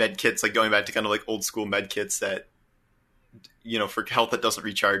med kits, like going back to kind of like old school med kits that, you know, for health that doesn't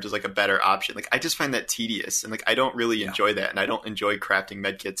recharge is like a better option. Like I just find that tedious, and like I don't really enjoy that, and I don't enjoy crafting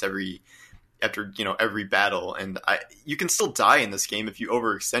med kits after you know every battle. And you can still die in this game if you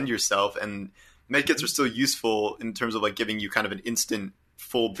overextend yourself, and med kits are still useful in terms of like giving you kind of an instant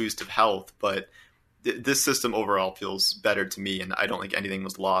full boost of health, but this system overall feels better to me, and I don't think anything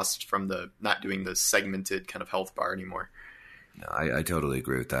was lost from the not doing the segmented kind of health bar anymore. No, I totally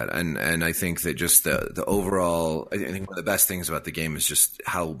agree with that, and I think that just the overall, I think one of the best things about the game is just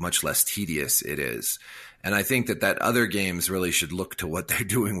how much less tedious it is, and I think that other games really should look to what they're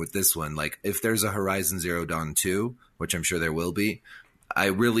doing with this one. Like if there's a Horizon Zero Dawn 2, which I'm sure there will be, I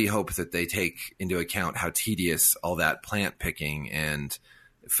really hope that they take into account how tedious all that plant picking and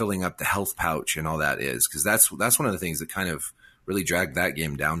filling up the health pouch and all that is, because that's one of the things that kind of really dragged that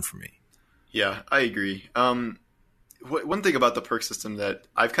game down for me. Yeah, I agree. One thing about the perk system that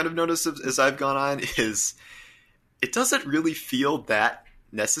I've kind of noticed as I've gone on is it doesn't really feel that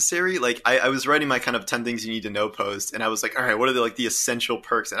necessary. Like I was writing my kind of 10 things you need to know post, and I was like, all right, what are the essential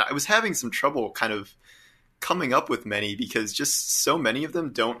perks? And I was having some trouble kind of coming up with many, because just so many of them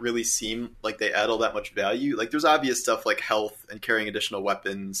don't really seem like they add all that much value. Like there's obvious stuff like health and carrying additional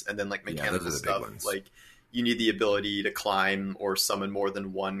weapons, and then like mechanical stuff like you need the ability to climb or summon more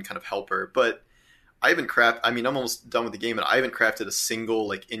than one kind of helper. But I'm almost done with the game, and I haven't crafted a single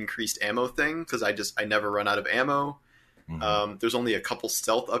like increased ammo thing, because I never run out of ammo. Mm-hmm. There's only a couple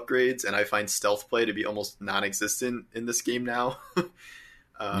stealth upgrades, and I find stealth play to be almost non-existent in this game now.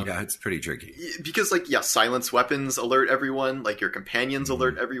 Yeah, it's pretty tricky. Because silence weapons alert everyone, like your companions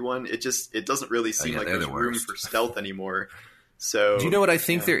alert everyone. It doesn't really seem like there's room for stealth anymore. So do you know what I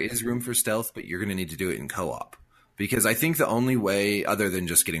think? There is room for stealth, but you're going to need to do it in co-op. Because I think the only way, other than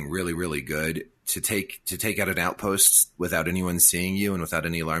just getting really, really good, to take out an outpost without anyone seeing you and without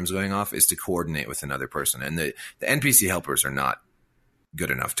any alarms going off, is to coordinate with another person. And the NPC helpers are not good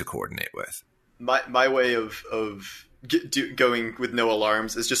enough to coordinate with. My way of going with no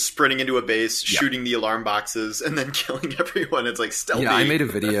alarms is just sprinting into a base, shooting the alarm boxes, and then killing everyone. It's like stealthy. Yeah, I made a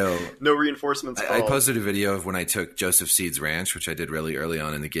video. No reinforcements. I posted a video of when I took Joseph Seed's ranch, which I did really early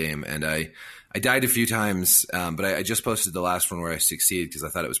on in the game, and I died a few times, but I just posted the last one where I succeeded because I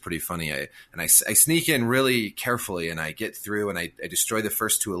thought it was pretty funny. I sneak in really carefully, and I get through, and I destroy the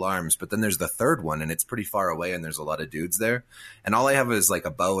first 2 alarms, but then there's the third one, and it's pretty far away, and there's a lot of dudes there, and all I have is like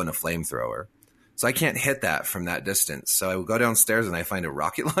a bow and a flamethrower. So I can't hit that from that distance. So I would go downstairs and I find a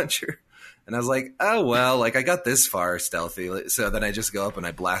rocket launcher. And I was like, oh, well, like I got this far stealthy. So then I just go up and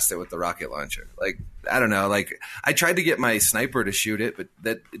I blast it with the rocket launcher. Like, I don't know. Like I tried to get my sniper to shoot it, but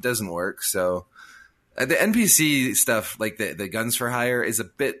it doesn't work. So the NPC stuff, like the guns for hire, is a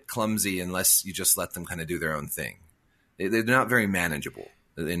bit clumsy unless you just let them kind of do their own thing. They're not very manageable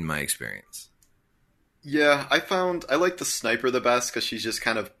in my experience. Yeah, I like the sniper the best because she's just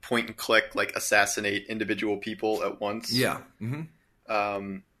kind of point and click, like assassinate individual people at once. Yeah.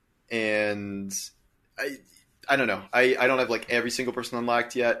 Mm-hmm. And I don't know. I don't have like every single person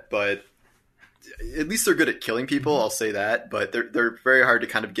unlocked yet, but at least they're good at killing people. I'll say that, but they're very hard to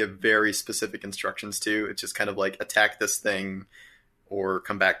kind of give very specific instructions to. It's just kind of like attack this thing or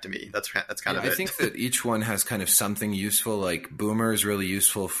come back to me. That's kind of it. I think that each one has kind of something useful. Like Boomer is really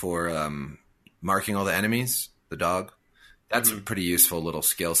useful for marking all the enemies, the dog. That's a pretty useful little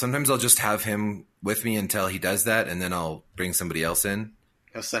skill. Sometimes I'll just have him with me until he does that, and then I'll bring somebody else in.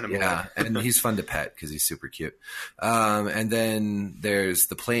 I'll send him away. And he's fun to pet because he's super cute. And then there's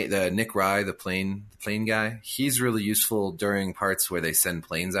the Nick Rye, the plane guy. He's really useful during parts where they send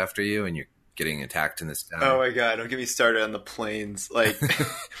planes after you and you're getting attacked in this town. Oh my god, don't get me started on the planes. Like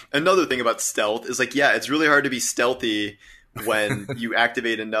another thing about stealth is like, yeah, it's really hard to be stealthy when you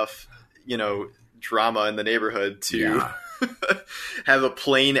activate enough drama in the neighborhood to have a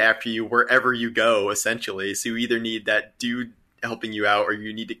plane after you wherever you go, essentially. So you either need that dude helping you out or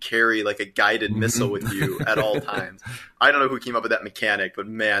you need to carry like a guided missile with you at all times. I don't know who came up with that mechanic, but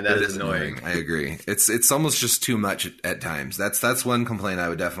man, that is annoying. I agree. It's almost just too much at times. That's one complaint I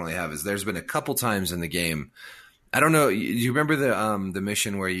would definitely have. Is there's been a couple times in the game. I don't know. You remember the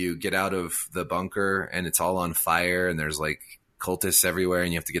mission where you get out of the bunker and it's all on fire and there's like cultists everywhere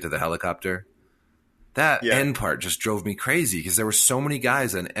and you have to get to the helicopter? That end part just drove me crazy because there were so many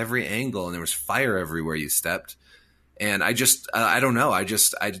guys on every angle and there was fire everywhere you stepped. And I just, I don't know. I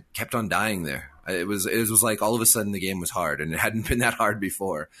kept on dying there. It was like all of a sudden the game was hard and it hadn't been that hard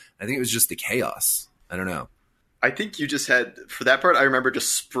before. I think it was just the chaos. I don't know. I think you just had, for that part, I remember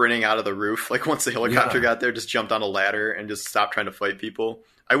just sprinting out of the roof. Like once the helicopter got there, just jumped on a ladder and just stopped trying to fight people.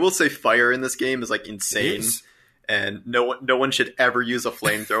 I will say fire in this game is like insane. And no one should ever use a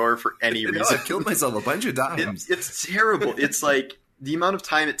flamethrower for any reason. I've killed myself a bunch of times. It's terrible. It's like the amount of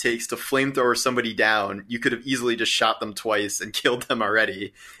time it takes to flamethrower somebody down, you could have easily just shot them twice and killed them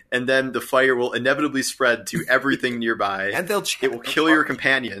already. And then the fire will inevitably spread to everything nearby. And it will kill your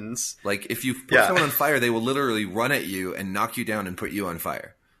companions. Like if you put someone on fire, they will literally run at you and knock you down and put you on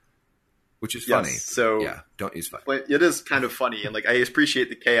fire. Which is funny. So yeah, don't use fire. It is kind of funny. And like I appreciate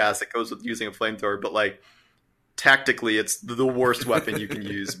the chaos that goes with using a flamethrower, but like tactically it's the worst weapon you can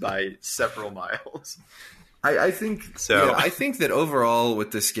use by several miles. I think so. Yeah, I think that overall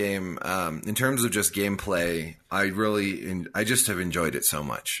with this game, in terms of just gameplay, I just have enjoyed it so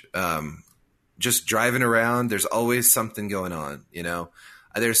much. Just driving around, there's always something going on. You know,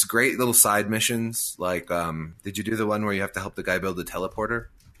 there's great little side missions. Like, did you do the one where you have to help the guy build a teleporter?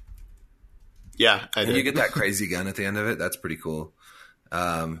 Yeah, I did. And you get that crazy gun at the end of it. That's pretty cool.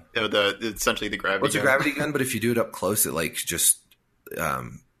 Essentially the gravity gun. It's a gravity gun, but if you do it up close, it like just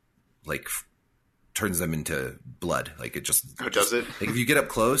turns them into blood. Like it just does it? Like if you get up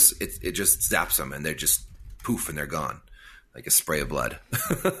close, it just zaps them and they're just poof and they're gone, like a spray of blood.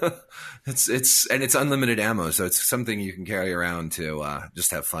 it's unlimited ammo, so it's something you can carry around to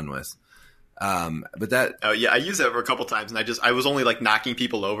just have fun with. But that I used that for a couple times, and I was only like knocking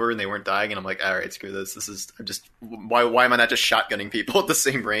people over and they weren't dying, and I'm like, all right, screw this. This is why am I not just shotgunning people at the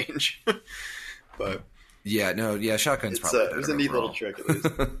same range? But shotguns. Probably it was a neat little trick at least.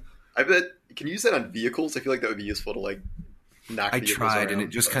 I bet. Can you use that on vehicles? I feel like that would be useful to like knock. I tried, and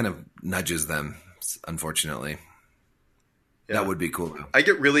it just kind of nudges them. Unfortunately, that would be cool. I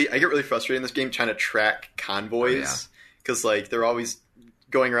get really frustrated in this game trying to track convoys because like they're always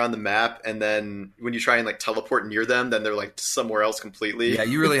going around the map, and then when you try and like teleport near them, then they're like somewhere else completely. Yeah,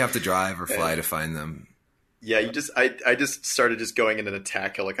 you really have to drive or fly to find them. Yeah, I just started just going in an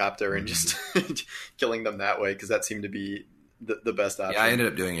attack helicopter and just killing them that way because that seemed to be the best option. Yeah, I ended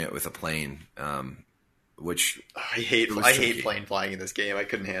up doing it with a plane, which I hate plane flying in this game. I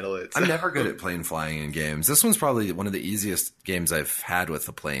couldn't handle it. I'm never good at plane flying in games. This one's probably one of the easiest games I've had with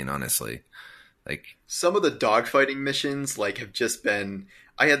a plane, honestly. Like some of the dogfighting missions like have just been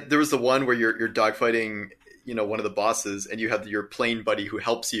there was the one where you're dogfighting, you know, one of the bosses, and you have your plane buddy who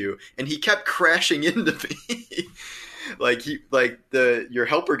helps you, and he kept crashing into me. Your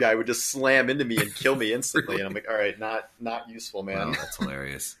helper guy would just slam into me and kill me instantly, and I'm like, all right, not useful, man. Wow, that's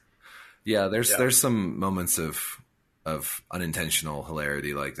hilarious. Yeah, there's some moments of unintentional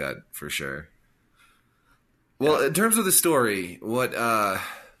hilarity like that for sure. Well, in terms of the story, what's your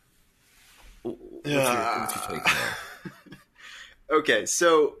take there? Okay,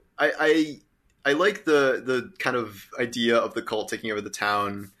 so I like the kind of idea of the cult taking over the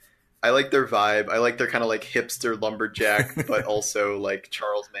town. I like their vibe. I like their kind of like hipster lumberjack, but also like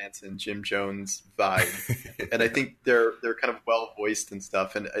Charles Manson, Jim Jones vibe. And I think they're kind of well voiced and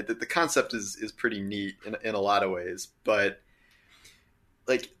stuff. And the concept is pretty neat in a lot of ways. But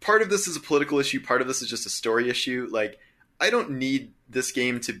like part of this is a political issue. Part of this is just a story issue. Like I don't need this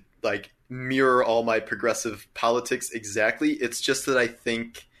game to like mirror all my progressive politics exactly. It's just that I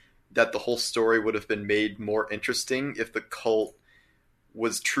think that the whole story would have been made more interesting if the cult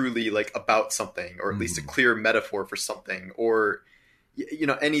was truly like about something, or at least a clear metaphor for something, or you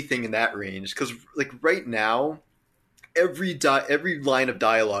know, anything in that range. Because like right now, every line of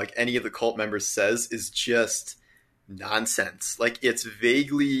dialogue any of the cult members says is just nonsense. Like it's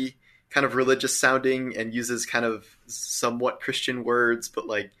vaguely kind of religious sounding and uses kind of somewhat Christian words, but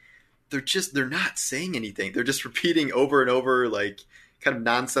like they're not saying anything. They're just repeating over and over like kind of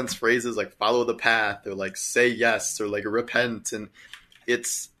nonsense phrases like follow the path, or like say yes, or like repent. And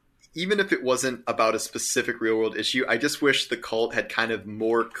it's, even if it wasn't about a specific real world issue, I just wish the cult had kind of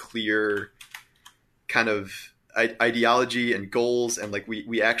more clear kind of ideology and goals, and like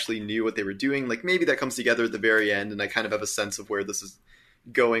we actually knew what they were doing. Like maybe that comes together at the very end, and I kind of have a sense of where this is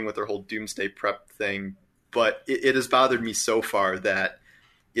going with their whole doomsday prep thing. But it has bothered me so far that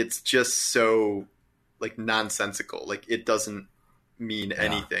it's just so like nonsensical. Like it doesn't mean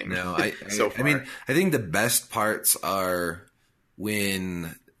anything. No, so far. I mean, I think the best parts are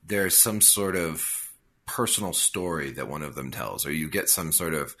when there's some sort of personal story that one of them tells, or you get some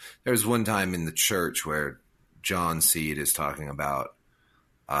sort of, there's one time in the church where John Seed is talking about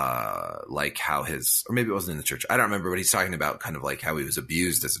like how his, or maybe it wasn't in the church, I don't remember, but he's talking about kind of like how he was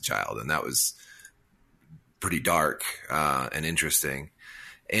abused as a child, and that was pretty dark and interesting.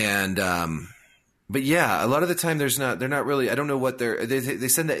 And But yeah, a lot of the time they're not really. I don't know what they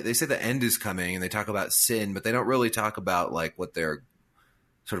say the end is coming, and they talk about sin, but they don't really talk about like what their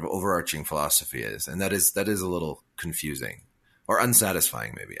sort of overarching philosophy is, and that is a little confusing or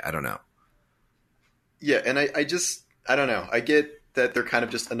unsatisfying, maybe. I don't know. Yeah, and I don't know. I get that they're kind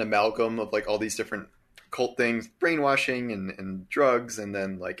of just an amalgam of like all these different cult things, brainwashing and drugs, and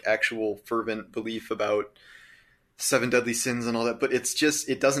then like actual fervent belief about 7 deadly sins and all that, but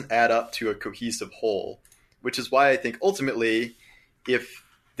it doesn't add up to a cohesive whole, which is why I think ultimately if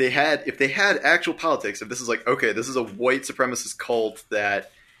they had actual politics, if this is like, okay, this is a white supremacist cult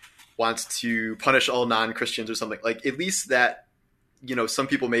that wants to punish all non-Christians or something, like at least that, you know, some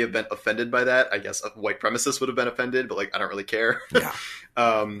people may have been offended by that. I guess a white supremacist would have been offended, but like I don't really care. Yeah.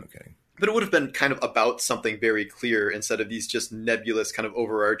 Okay. But it would have been kind of about something very clear instead of these just nebulous kind of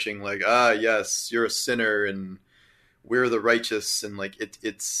overarching like, yes, you're a sinner and we're the righteous, and like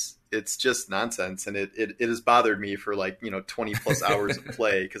it's just nonsense, and it has bothered me for like, you know, 20 plus hours of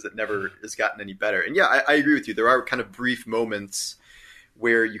play because it never has gotten any better. And yeah, I agree with you. There are kind of brief moments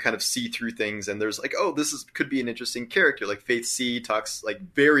where you kind of see through things, and there's like, oh, could be an interesting character. Like Faith C talks like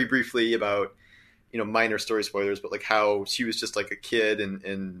very briefly about, you know, minor story spoilers, but like how she was just like a kid,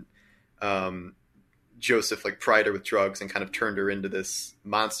 and Joseph like pried her with drugs and kind of turned her into this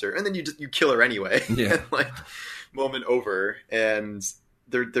monster, and then you kill her anyway. Yeah. And, like, moment over, and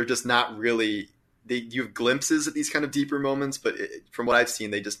they're just not really. You have glimpses at these kind of deeper moments, but from what I've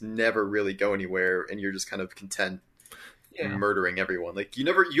seen, they just never really go anywhere, and you're just kind of content murdering everyone. Like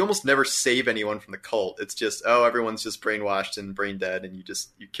you almost never save anyone from the cult. It's just, oh, everyone's just brainwashed and brain dead, and you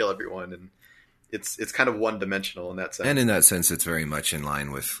kill everyone, and it's kind of one dimensional in that sense. And in that sense, it's very much in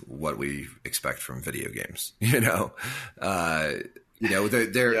line with what we expect from video games. You know,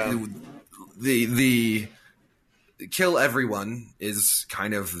 the kill everyone is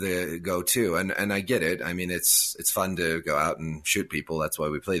kind of the go-to, and I get it. I mean, it's fun to go out and shoot people. That's why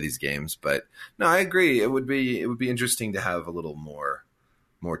we play these games. But no, I agree. It would be interesting to have a little more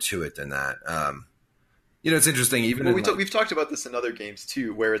to it than that. You know, it's interesting. Even we've talked about this in other games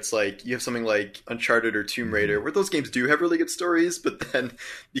too, where it's like you have something like Uncharted or Tomb Raider, where those games do have really good stories, but then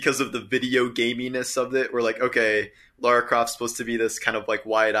because of the video gaminess of it, we're like, okay, Lara Croft's supposed to be this kind of like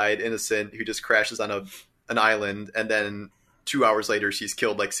wide-eyed innocent who just crashes on an island, and then 2 hours later she's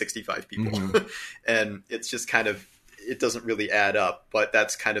killed like 65 people. Mm-hmm. And it's just kind of, it doesn't really add up, but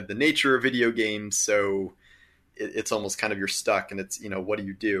that's kind of the nature of video games. So it's almost kind of, you're stuck, and it's, you know, what do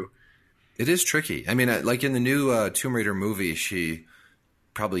you do? It is tricky. I mean, like in the new Tomb Raider movie, she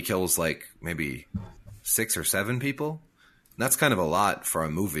probably kills like maybe 6 or 7 people. And that's kind of a lot for a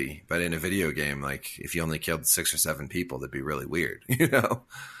movie, but in a video game, like if you only killed 6 or 7 people, that'd be really weird, you know?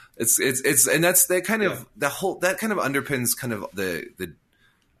 It's and that's that kind of that kind of underpins kind of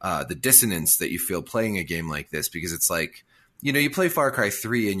the dissonance that you feel playing a game like this, because it's like, you know, you play Far Cry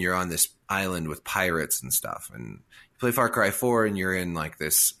 3 and you're on this island with pirates and stuff, and you play Far Cry 4 and you're in like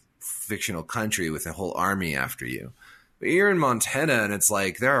this fictional country with a whole army after you. But you're in Montana, and it's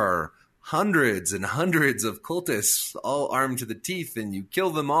like there are hundreds and hundreds of cultists all armed to the teeth, and you kill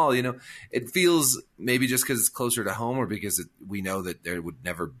them all. You know, it feels, maybe just because it's closer to home, or because we know that there would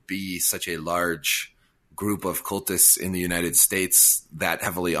never be such a large group of cultists in the United States that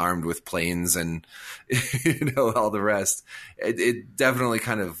heavily armed with planes and, you know, all the rest. It definitely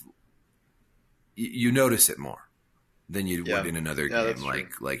kind of, you notice it more than you would in another game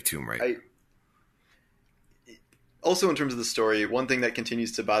like Tomb Raider. Also, in terms of the story, one thing that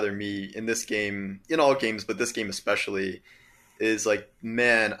continues to bother me in this game, in all games, but this game especially, is like,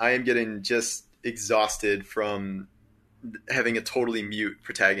 man, I am getting just exhausted from having a totally mute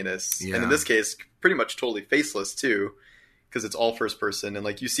protagonist. Yeah. And in this case, pretty much totally faceless too, because it's all first person. And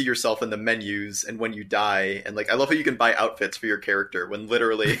like, you see yourself in the menus, and when you die, and like, I love how you can buy outfits for your character when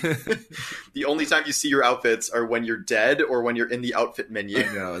literally the only time you see your outfits are when you're dead or when you're in the outfit menu.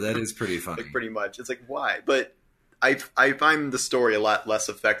 I know, that is pretty funny. Like, pretty much. It's like, why? But I find the story a lot less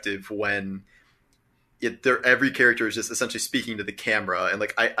effective when every character is just essentially speaking to the camera, and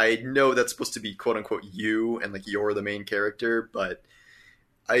like I know that's supposed to be quote unquote you, and like you're the main character, but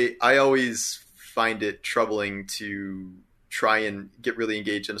I always find it troubling to try and get really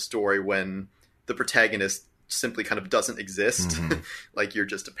engaged in a story when the protagonist simply kind of doesn't exist. Mm-hmm. Like you're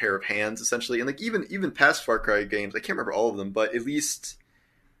just a pair of hands essentially. And like even past Far Cry games, I can't remember all of them, but at least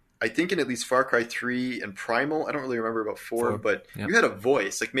I think in at least Far Cry 3 and Primal, I don't really remember about 4, but yep, you had a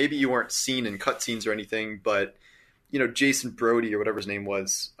voice. Like maybe you weren't seen in cutscenes or anything, but you know, Jason Brody or whatever his name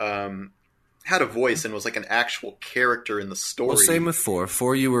was, had a voice and was like an actual character in the story. Well, same with 4.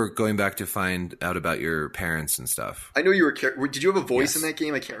 4, you were going back to find out about your parents and stuff. I know you were. Did you have a voice in that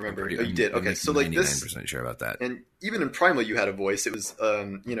game? I can't remember. Oh, you did. Okay, so like 99% sure about that. And even in Primal, you had a voice. It was,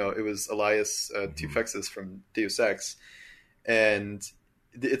 it was Elias Tufexis from Deus Ex, and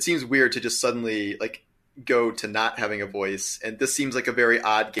it seems weird to just suddenly like go to not having a voice. And this seems like a very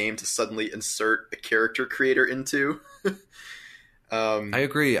odd game to suddenly insert a character creator into. I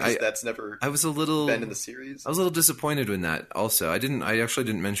agree. That's never. I was a little been in the series. I was a little disappointed in that. Also, I actually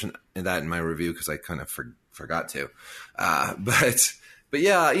didn't mention that in my review because I kind of forgot to. But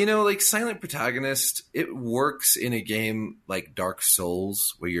yeah, like silent protagonist, it works in a game like Dark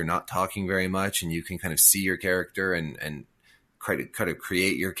Souls where you're not talking very much and you can kind of see your character and kind of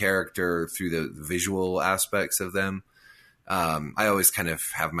create your character through the visual aspects of them. I always kind of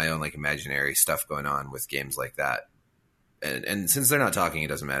have my own like imaginary stuff going on with games like that. And since they're not talking, it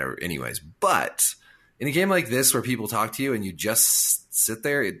doesn't matter anyways. But in a game like this where people talk to you and you just sit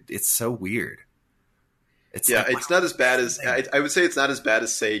there, it's so weird. It's not as bad as I would say. It's not as bad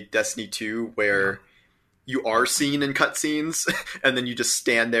as say Destiny 2, where you are seen in cutscenes and then you just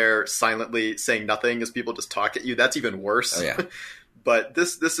stand there silently saying nothing as people just talk at you. That's even worse. Oh, yeah. But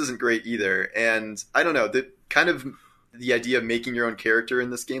this isn't great either. And I don't know, the idea of making your own character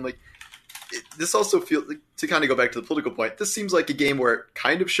in this game, like. This also feels like, to kind of go back to the political point, this seems like a game where it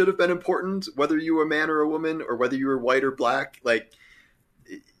kind of should have been important, whether you were a man or a woman, or whether you were white or black. Like,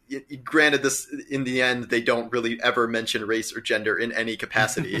 granted, this in the end, they don't really ever mention race or gender in any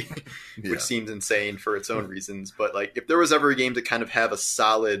capacity, which seems insane for its own reasons. But like, if there was ever a game to kind of have a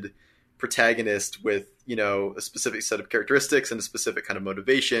solid protagonist with, a specific set of characteristics and a specific kind of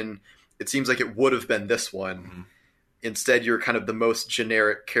motivation, it seems like it would have been this one. Mm-hmm. Instead, you're kind of the most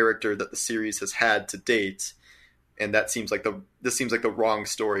generic character that the series has had to date, and that seems like the wrong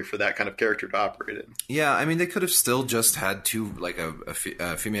story for that kind of character to operate in. Yeah, I mean, they could have still just had two, like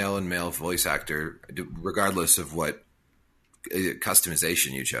a female and male voice actor, regardless of what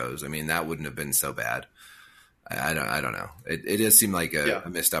customization you chose. I mean, that wouldn't have been so bad. I don't know. It does seem like a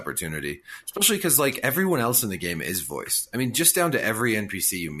missed opportunity, especially because like everyone else in the game is voiced. I mean, just down to every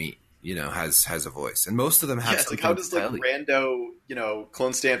NPC you meet. Has a voice, and most of them have. Yeah, it's like how does like rando,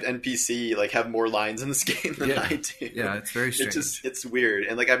 clone stamped NPC like have more lines in this game than I do? Yeah, it's very strange. It's weird,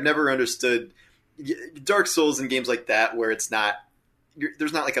 and like I've never understood Dark Souls and games like that where it's not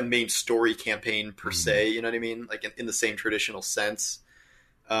there's not like a main story campaign per se. You know what I mean? Like in the same traditional sense,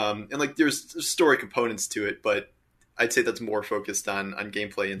 and like there's story components to it, but I'd say that's more focused on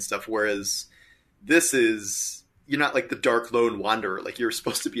gameplay and stuff. Whereas this is. You're not like the dark lone wanderer. Like you're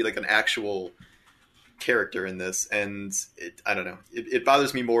supposed to be like an actual character in this. And I don't know. It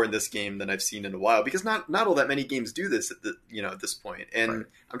bothers me more in this game than I've seen in a while because not all that many games do this at this point. And right.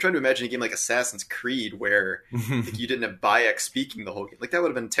 I'm trying to imagine a game like Assassin's Creed where like, you didn't have Bayek speaking the whole game. Like that would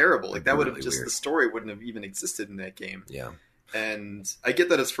have been terrible. Like that would have just weird. The story wouldn't have even existed in that game. Yeah. And I get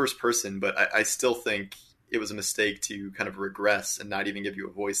that it's first person, but I still think it was a mistake to kind of regress and not even give you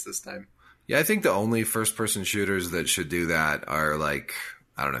a voice this time. Yeah, I think the only first-person shooters that should do that are like,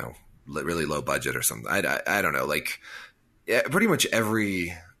 I don't know, really low budget or something. I don't know. Like, pretty much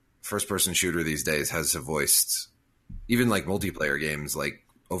every first-person shooter these days has a voiced, even like multiplayer games like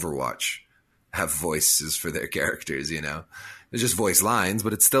Overwatch have voices for their characters, It's just voice lines,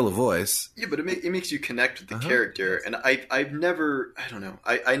 but it's still a voice. Yeah, but it makes you connect with the character. And I never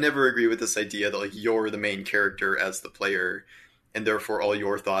agree with this idea that like you're the main character as the player. And therefore, all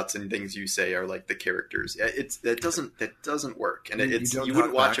your thoughts and things you say are like the characters. That doesn't work, and you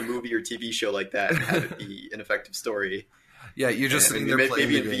wouldn't watch a movie or TV show like that and have it be an effective story. Yeah, you're just sitting there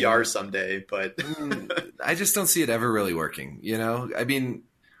playing maybe in VR someday, but I just don't see it ever really working. I mean,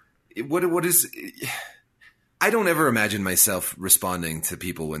 what is? I don't ever imagine myself responding to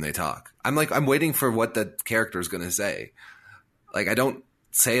people when they talk. I'm waiting for what the character is going to say. Like I don't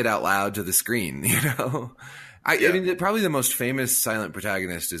say it out loud to the screen, I mean, probably the most famous silent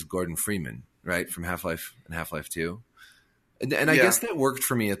protagonist is Gordon Freeman, right, from Half-Life and Half-Life 2. And I guess that worked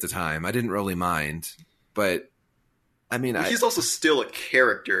for me at the time. I didn't really mind. But, I mean... he's also still a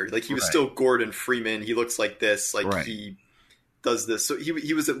character. Like, he was still Gordon Freeman. He looks like this. Like, he does this. So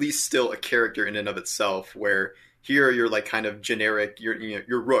he was at least still a character in and of itself, where here you're, like, kind of generic.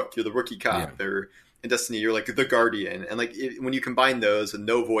 You're Rook. You're the rookie cop. Yeah. Or in Destiny, you're, like, the Guardian. And, like, when you combine those with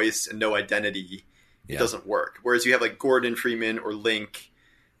no voice and no identity... It doesn't work. Whereas you have like Gordon Freeman or Link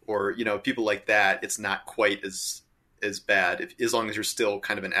or, people like that, it's not quite as bad as long as you're still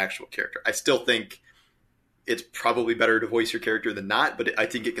kind of an actual character. I still think it's probably better to voice your character than not, but I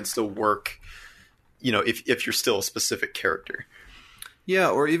think it can still work, if you're still a specific character. Yeah,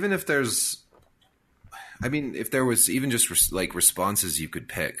 or even if there's I mean, if there was even just like responses you could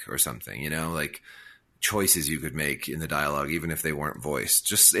pick or something, like choices you could make in the dialogue, even if they weren't voiced,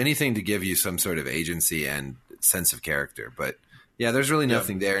 just anything to give you some sort of agency and sense of character. But yeah, there's really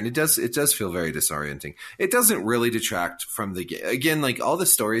nothing there. And it does feel very disorienting. It doesn't really detract from the game. Again, like all the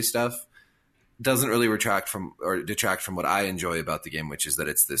story stuff doesn't really detract from what I enjoy about the game, which is that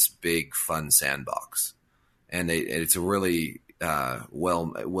it's this big, fun sandbox. And it's a really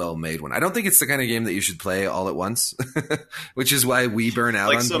well made one. I don't think it's the kind of game that you should play all at once, which is why we burn out.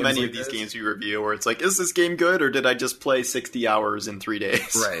 Like on so many of these games we review, where it's like, is this game good, or did I just play 60 hours in 3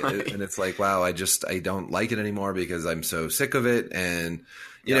 days? Right, and it's like, wow, I don't like it anymore because I'm so sick of it. And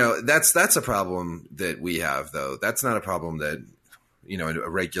that's a problem that we have, though. That's not a problem that a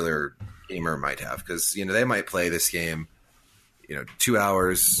regular gamer might have, because they might play this game 2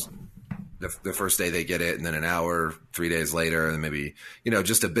 hours the first day they get it, and then an hour 3 days later, and then maybe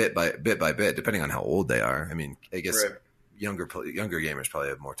just a bit by bit, depending on how old they are. I mean, I guess younger gamers probably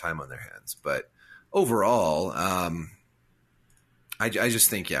have more time on their hands, but overall, I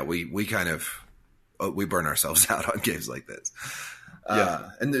just think we kind of we burn ourselves out on games like this.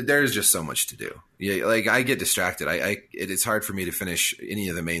 And there's just so much to do. Yeah, like I get distracted. It's hard for me to finish any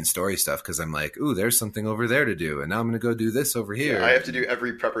of the main story stuff because I'm like, ooh, there's something over there to do, and now I'm going to go do this over here. Yeah, I have to do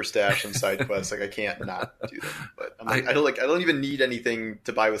every prepper stash and side quest. Like I can't not do them. But I'm like, I don't even need anything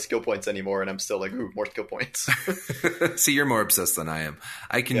to buy with skill points anymore, and I'm still like, ooh, more skill points. See, you're more obsessed than I am.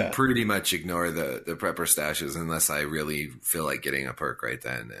 I can pretty much ignore the prepper stashes unless I really feel like getting a perk right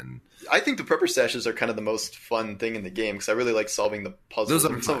then. And I think the prepper stashes are kind of the most fun thing in the game because I really like solving the puzzles.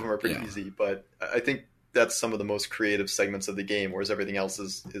 Some of them are pretty easy, but I think that's some of the most creative segments of the game, whereas everything else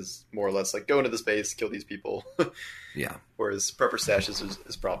is more or less like go into the space, kill these people. Yeah. Whereas prepper stashes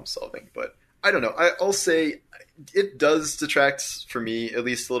is problem solving. But I don't know. I'll say it does detract for me at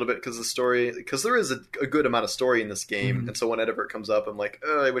least a little bit because there is a good amount of story in this game. Mm-hmm. And so whenever it comes up, I'm like,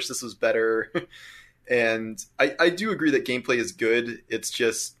 oh, I wish this was better. And I do agree that gameplay is good. It's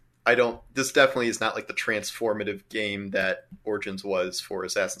just, this definitely is not like the transformative game that Origins was for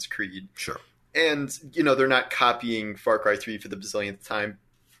Assassin's Creed. Sure. And, they're not copying Far Cry 3 for the bazillionth time.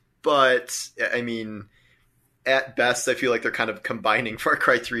 But, I mean, at best, I feel like they're kind of combining Far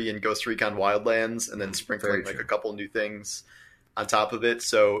Cry 3 and Ghost Recon Wildlands and then sprinkling like a couple new things on top of it.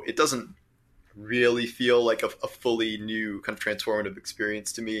 So it doesn't really feel like a fully new kind of transformative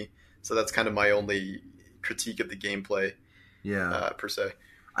experience to me. So that's kind of my only critique of the gameplay, per se.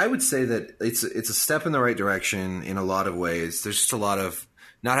 I would say that it's a step in the right direction in a lot of ways. There's just a lot of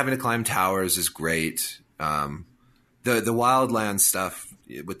not having to climb towers is great. The Wildlands stuff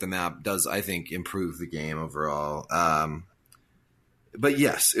with the map does, I think, improve the game overall. But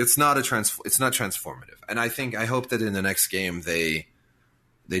yes, it's not transformative, and I hope that in the next game they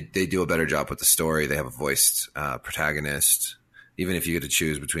do a better job with the story. They have a voiced protagonist. Even if you get to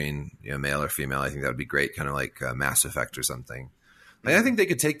choose between male or female, I think that would be great, kind of like Mass Effect or something. Like, I think they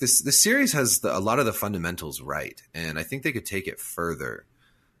could take this. The series has a lot of the fundamentals right, and I think they could take it further.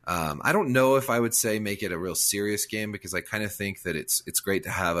 I don't know if I would say make it a real serious game, because I kind of think that it's great to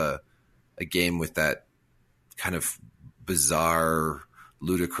have a game with that kind of bizarre,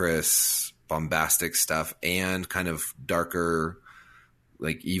 ludicrous, bombastic stuff and kind of darker,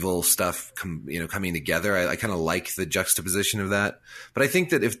 like evil stuff coming together. I kind of like the juxtaposition of that. But I think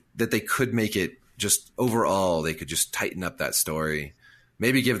that that they could make it just overall, they could just tighten up that story,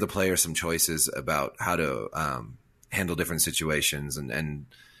 maybe give the player some choices about how to handle different situations, and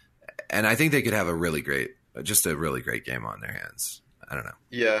I think they could have a really great game on their hands. I don't know.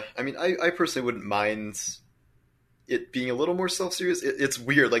 Yeah, I mean, I personally wouldn't mind it being a little more self-serious. It's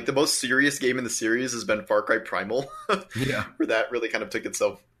weird. Like, the most serious game in the series has been Far Cry Primal. Yeah. Where that really kind of took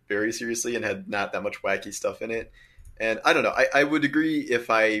itself very seriously and had not that much wacky stuff in it. And I don't know. I would agree if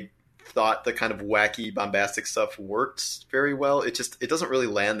I thought the kind of wacky, bombastic stuff worked very well. It doesn't really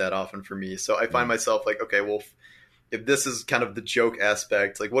land that often for me. So I find myself like, okay, well, if this is kind of the joke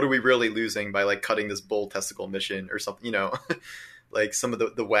aspect, like, what are we really losing by like cutting this bull testicle mission or something, like some of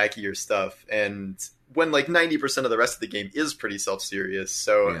the wackier stuff. And when like 90% of the rest of the game is pretty self-serious.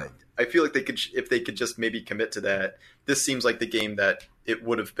 So I feel like if they could just maybe commit to that, this seems like the game that it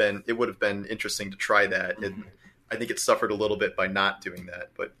would have been interesting to try that. Mm-hmm. I think it suffered a little bit by not doing that,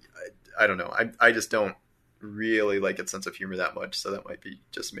 but I don't know. I just don't really like its sense of humor that much. So that might be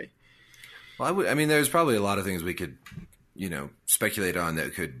just me. Well, I mean, there's probably a lot of things we could, speculate on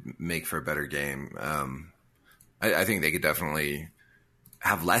that could make for a better game. I think they could definitely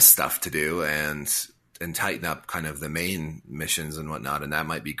have less stuff to do and tighten up kind of the main missions and whatnot, and that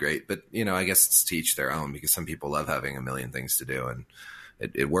might be great. But I guess it's to each their own, because some people love having a million things to do, and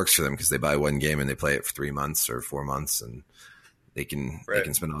it works for them because they buy one game and they play it for 3 months or 4 months, and they can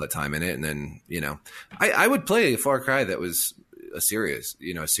spend all that time in it. And then, I would play a Far Cry that was a serious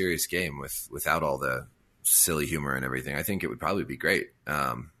game without all the silly humor and everything. I think it would probably be great.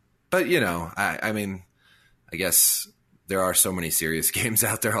 But I mean, I guess there are so many serious games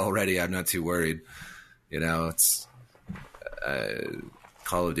out there already. I'm not too worried. It's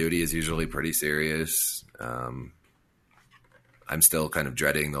Call of Duty is usually pretty serious. I'm still kind of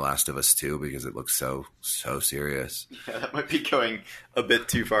dreading The Last of Us 2 because it looks so serious. Yeah, that might be going a bit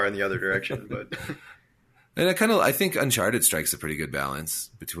too far in the other direction, but. And I think Uncharted strikes a pretty good balance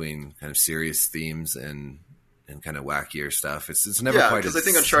between kind of serious themes and kind of wackier stuff. It's never quite as because I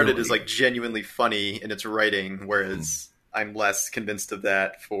think Uncharted is like genuinely funny in its writing, whereas I'm less convinced of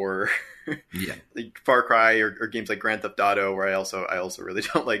that for like Far Cry or games like Grand Theft Auto, where I also really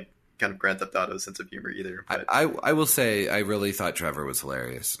don't like kind of Grand Theft Auto's sense of humor either. But I will say I really thought Trevor was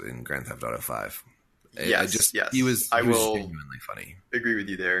hilarious in Grand Theft Auto 5. Yes. He was genuinely funny. Agree with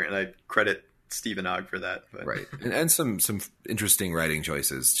you there, and I credit Stephen Ogg for that. But. Right, and some interesting writing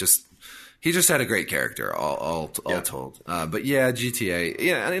choices. He just had a great character, all told. But yeah, GTA.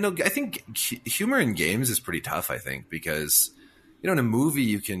 Yeah, I think humor in games is pretty tough. I think because in a movie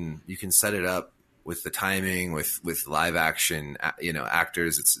you can set it up with the timing, with live action,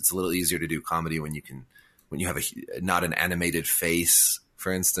 actors. It's a little easier to do comedy when you have not an animated face,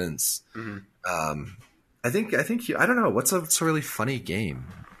 for instance. Mm-hmm. I think I don't know what's a really funny game.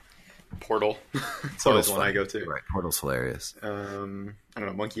 Portal. It's always one I go to. Right, Portal's hilarious. I don't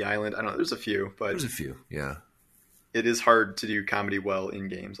know, Monkey Island. I don't know. There's a few, but there's a few. Yeah, it is hard to do comedy well in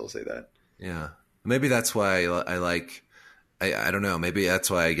games. I'll say that. Yeah, maybe that's why I like. I don't know. Maybe that's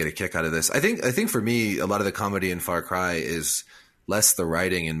why I get a kick out of this. I think for me, a lot of the comedy in Far Cry is less the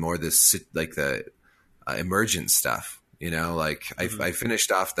writing and more this like the emergent stuff. I finished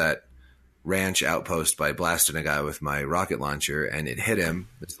off that ranch outpost by blasting a guy with my rocket launcher, and it hit him.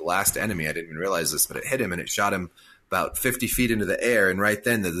 It's the last enemy. I didn't even realize this, but it hit him and it shot him about 50 feet into the air. And right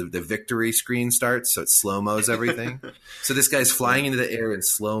then the victory screen starts. So it slow-mo's everything. So this guy's flying into the air in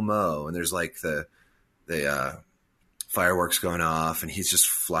slow-mo, and there's like the fireworks going off, and he's just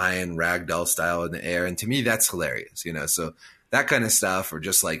flying ragdoll style in the air. And to me, that's hilarious, so that kind of stuff, or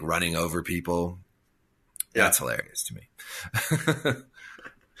just like running over people. That's hilarious to me.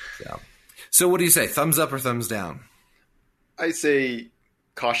 Yeah. So what do you say? Thumbs up or thumbs down? I say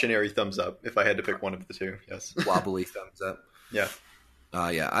cautionary thumbs up if I had to pick one of the two. Yes. Wobbly thumbs up. Yeah.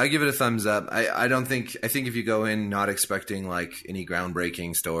 I give it a thumbs up. I think if you go in not expecting like any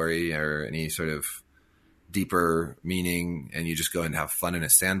groundbreaking story or any sort of deeper meaning, and you just go and have fun in a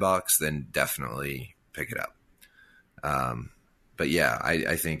sandbox, then definitely pick it up. But yeah,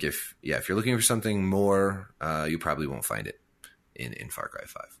 I think if you're looking for something more, you probably won't find it in Far Cry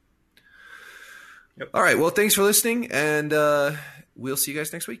 5. Yep. All right. Well, thanks for listening, and we'll see you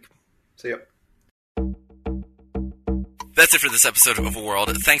guys next week. See ya. That's it for this episode of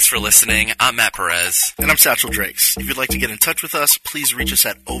Overworld. Thanks for listening. I'm Matt Perez. And I'm Satchell Drakes. If you'd like to get in touch with us, please reach us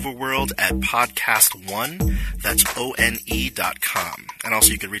at overworld@podcast1. That's ONE.com. And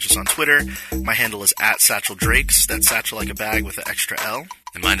also you can reach us on Twitter. My handle is @SatchellDrakes. That's Satchel like a bag with an extra L.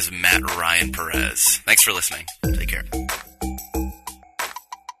 And mine is Matt Ryan Perez. Thanks for listening. Take care.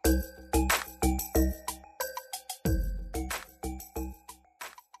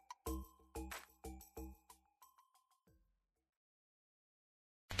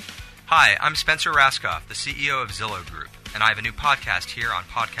 Hi, I'm Spencer Raskoff, the CEO of Zillow Group, and I have a new podcast here on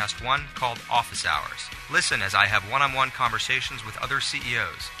Podcast One called Office Hours. Listen as I have one-on-one conversations with other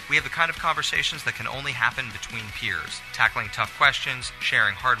CEOs. We have the kind of conversations that can only happen between peers, tackling tough questions,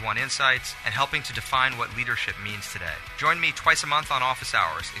 sharing hard-won insights, and helping to define what leadership means today. Join me twice a month on Office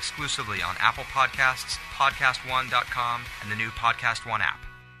Hours, exclusively on Apple Podcasts, PodcastOne.com, and the new Podcast One app.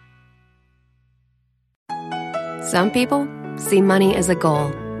 Some people see money as a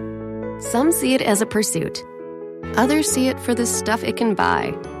goal. Some see it as a pursuit. Others see it for the stuff it can buy.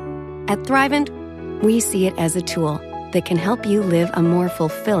 At Thrivent, we see it as a tool that can help you live a more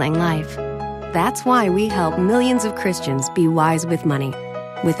fulfilling life. That's why we help millions of Christians be wise with money,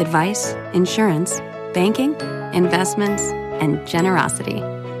 with advice, insurance, banking, investments, and generosity.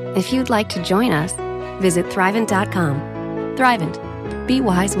 If you'd like to join us, visit Thrivent.com. Thrivent. Be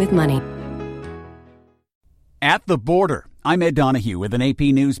wise with money. At the border. I'm Ed Donahue with an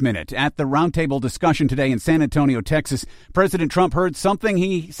AP News Minute. At the roundtable discussion today in San Antonio, Texas, President Trump heard something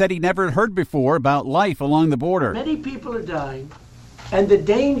he said he never heard before about life along the border. Many people are dying, and the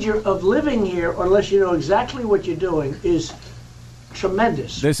danger of living here, unless you know exactly what you're doing, is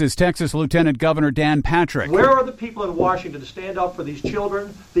tremendous. This is Texas Lieutenant Governor Dan Patrick. Where are the people in Washington to stand up for these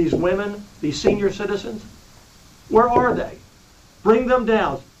children, these women, these senior citizens? Where are they? Bring them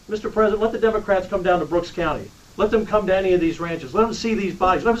down. Mr. President, let the Democrats come down to Brooks County. Let them come to any of these ranches. Let them see these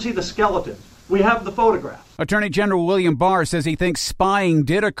bodies. Let them see the skeletons. We have the photographs. Attorney General William Barr says he thinks spying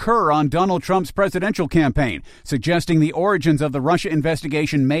did occur on Donald Trump's presidential campaign, suggesting the origins of the Russia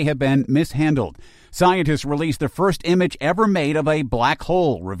investigation may have been mishandled. Scientists released the first image ever made of a black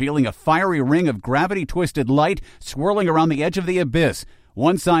hole, revealing a fiery ring of gravity-twisted light swirling around the edge of the abyss.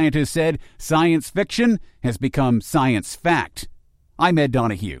 One scientist said science fiction has become science fact. I'm Ed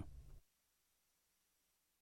Donahue.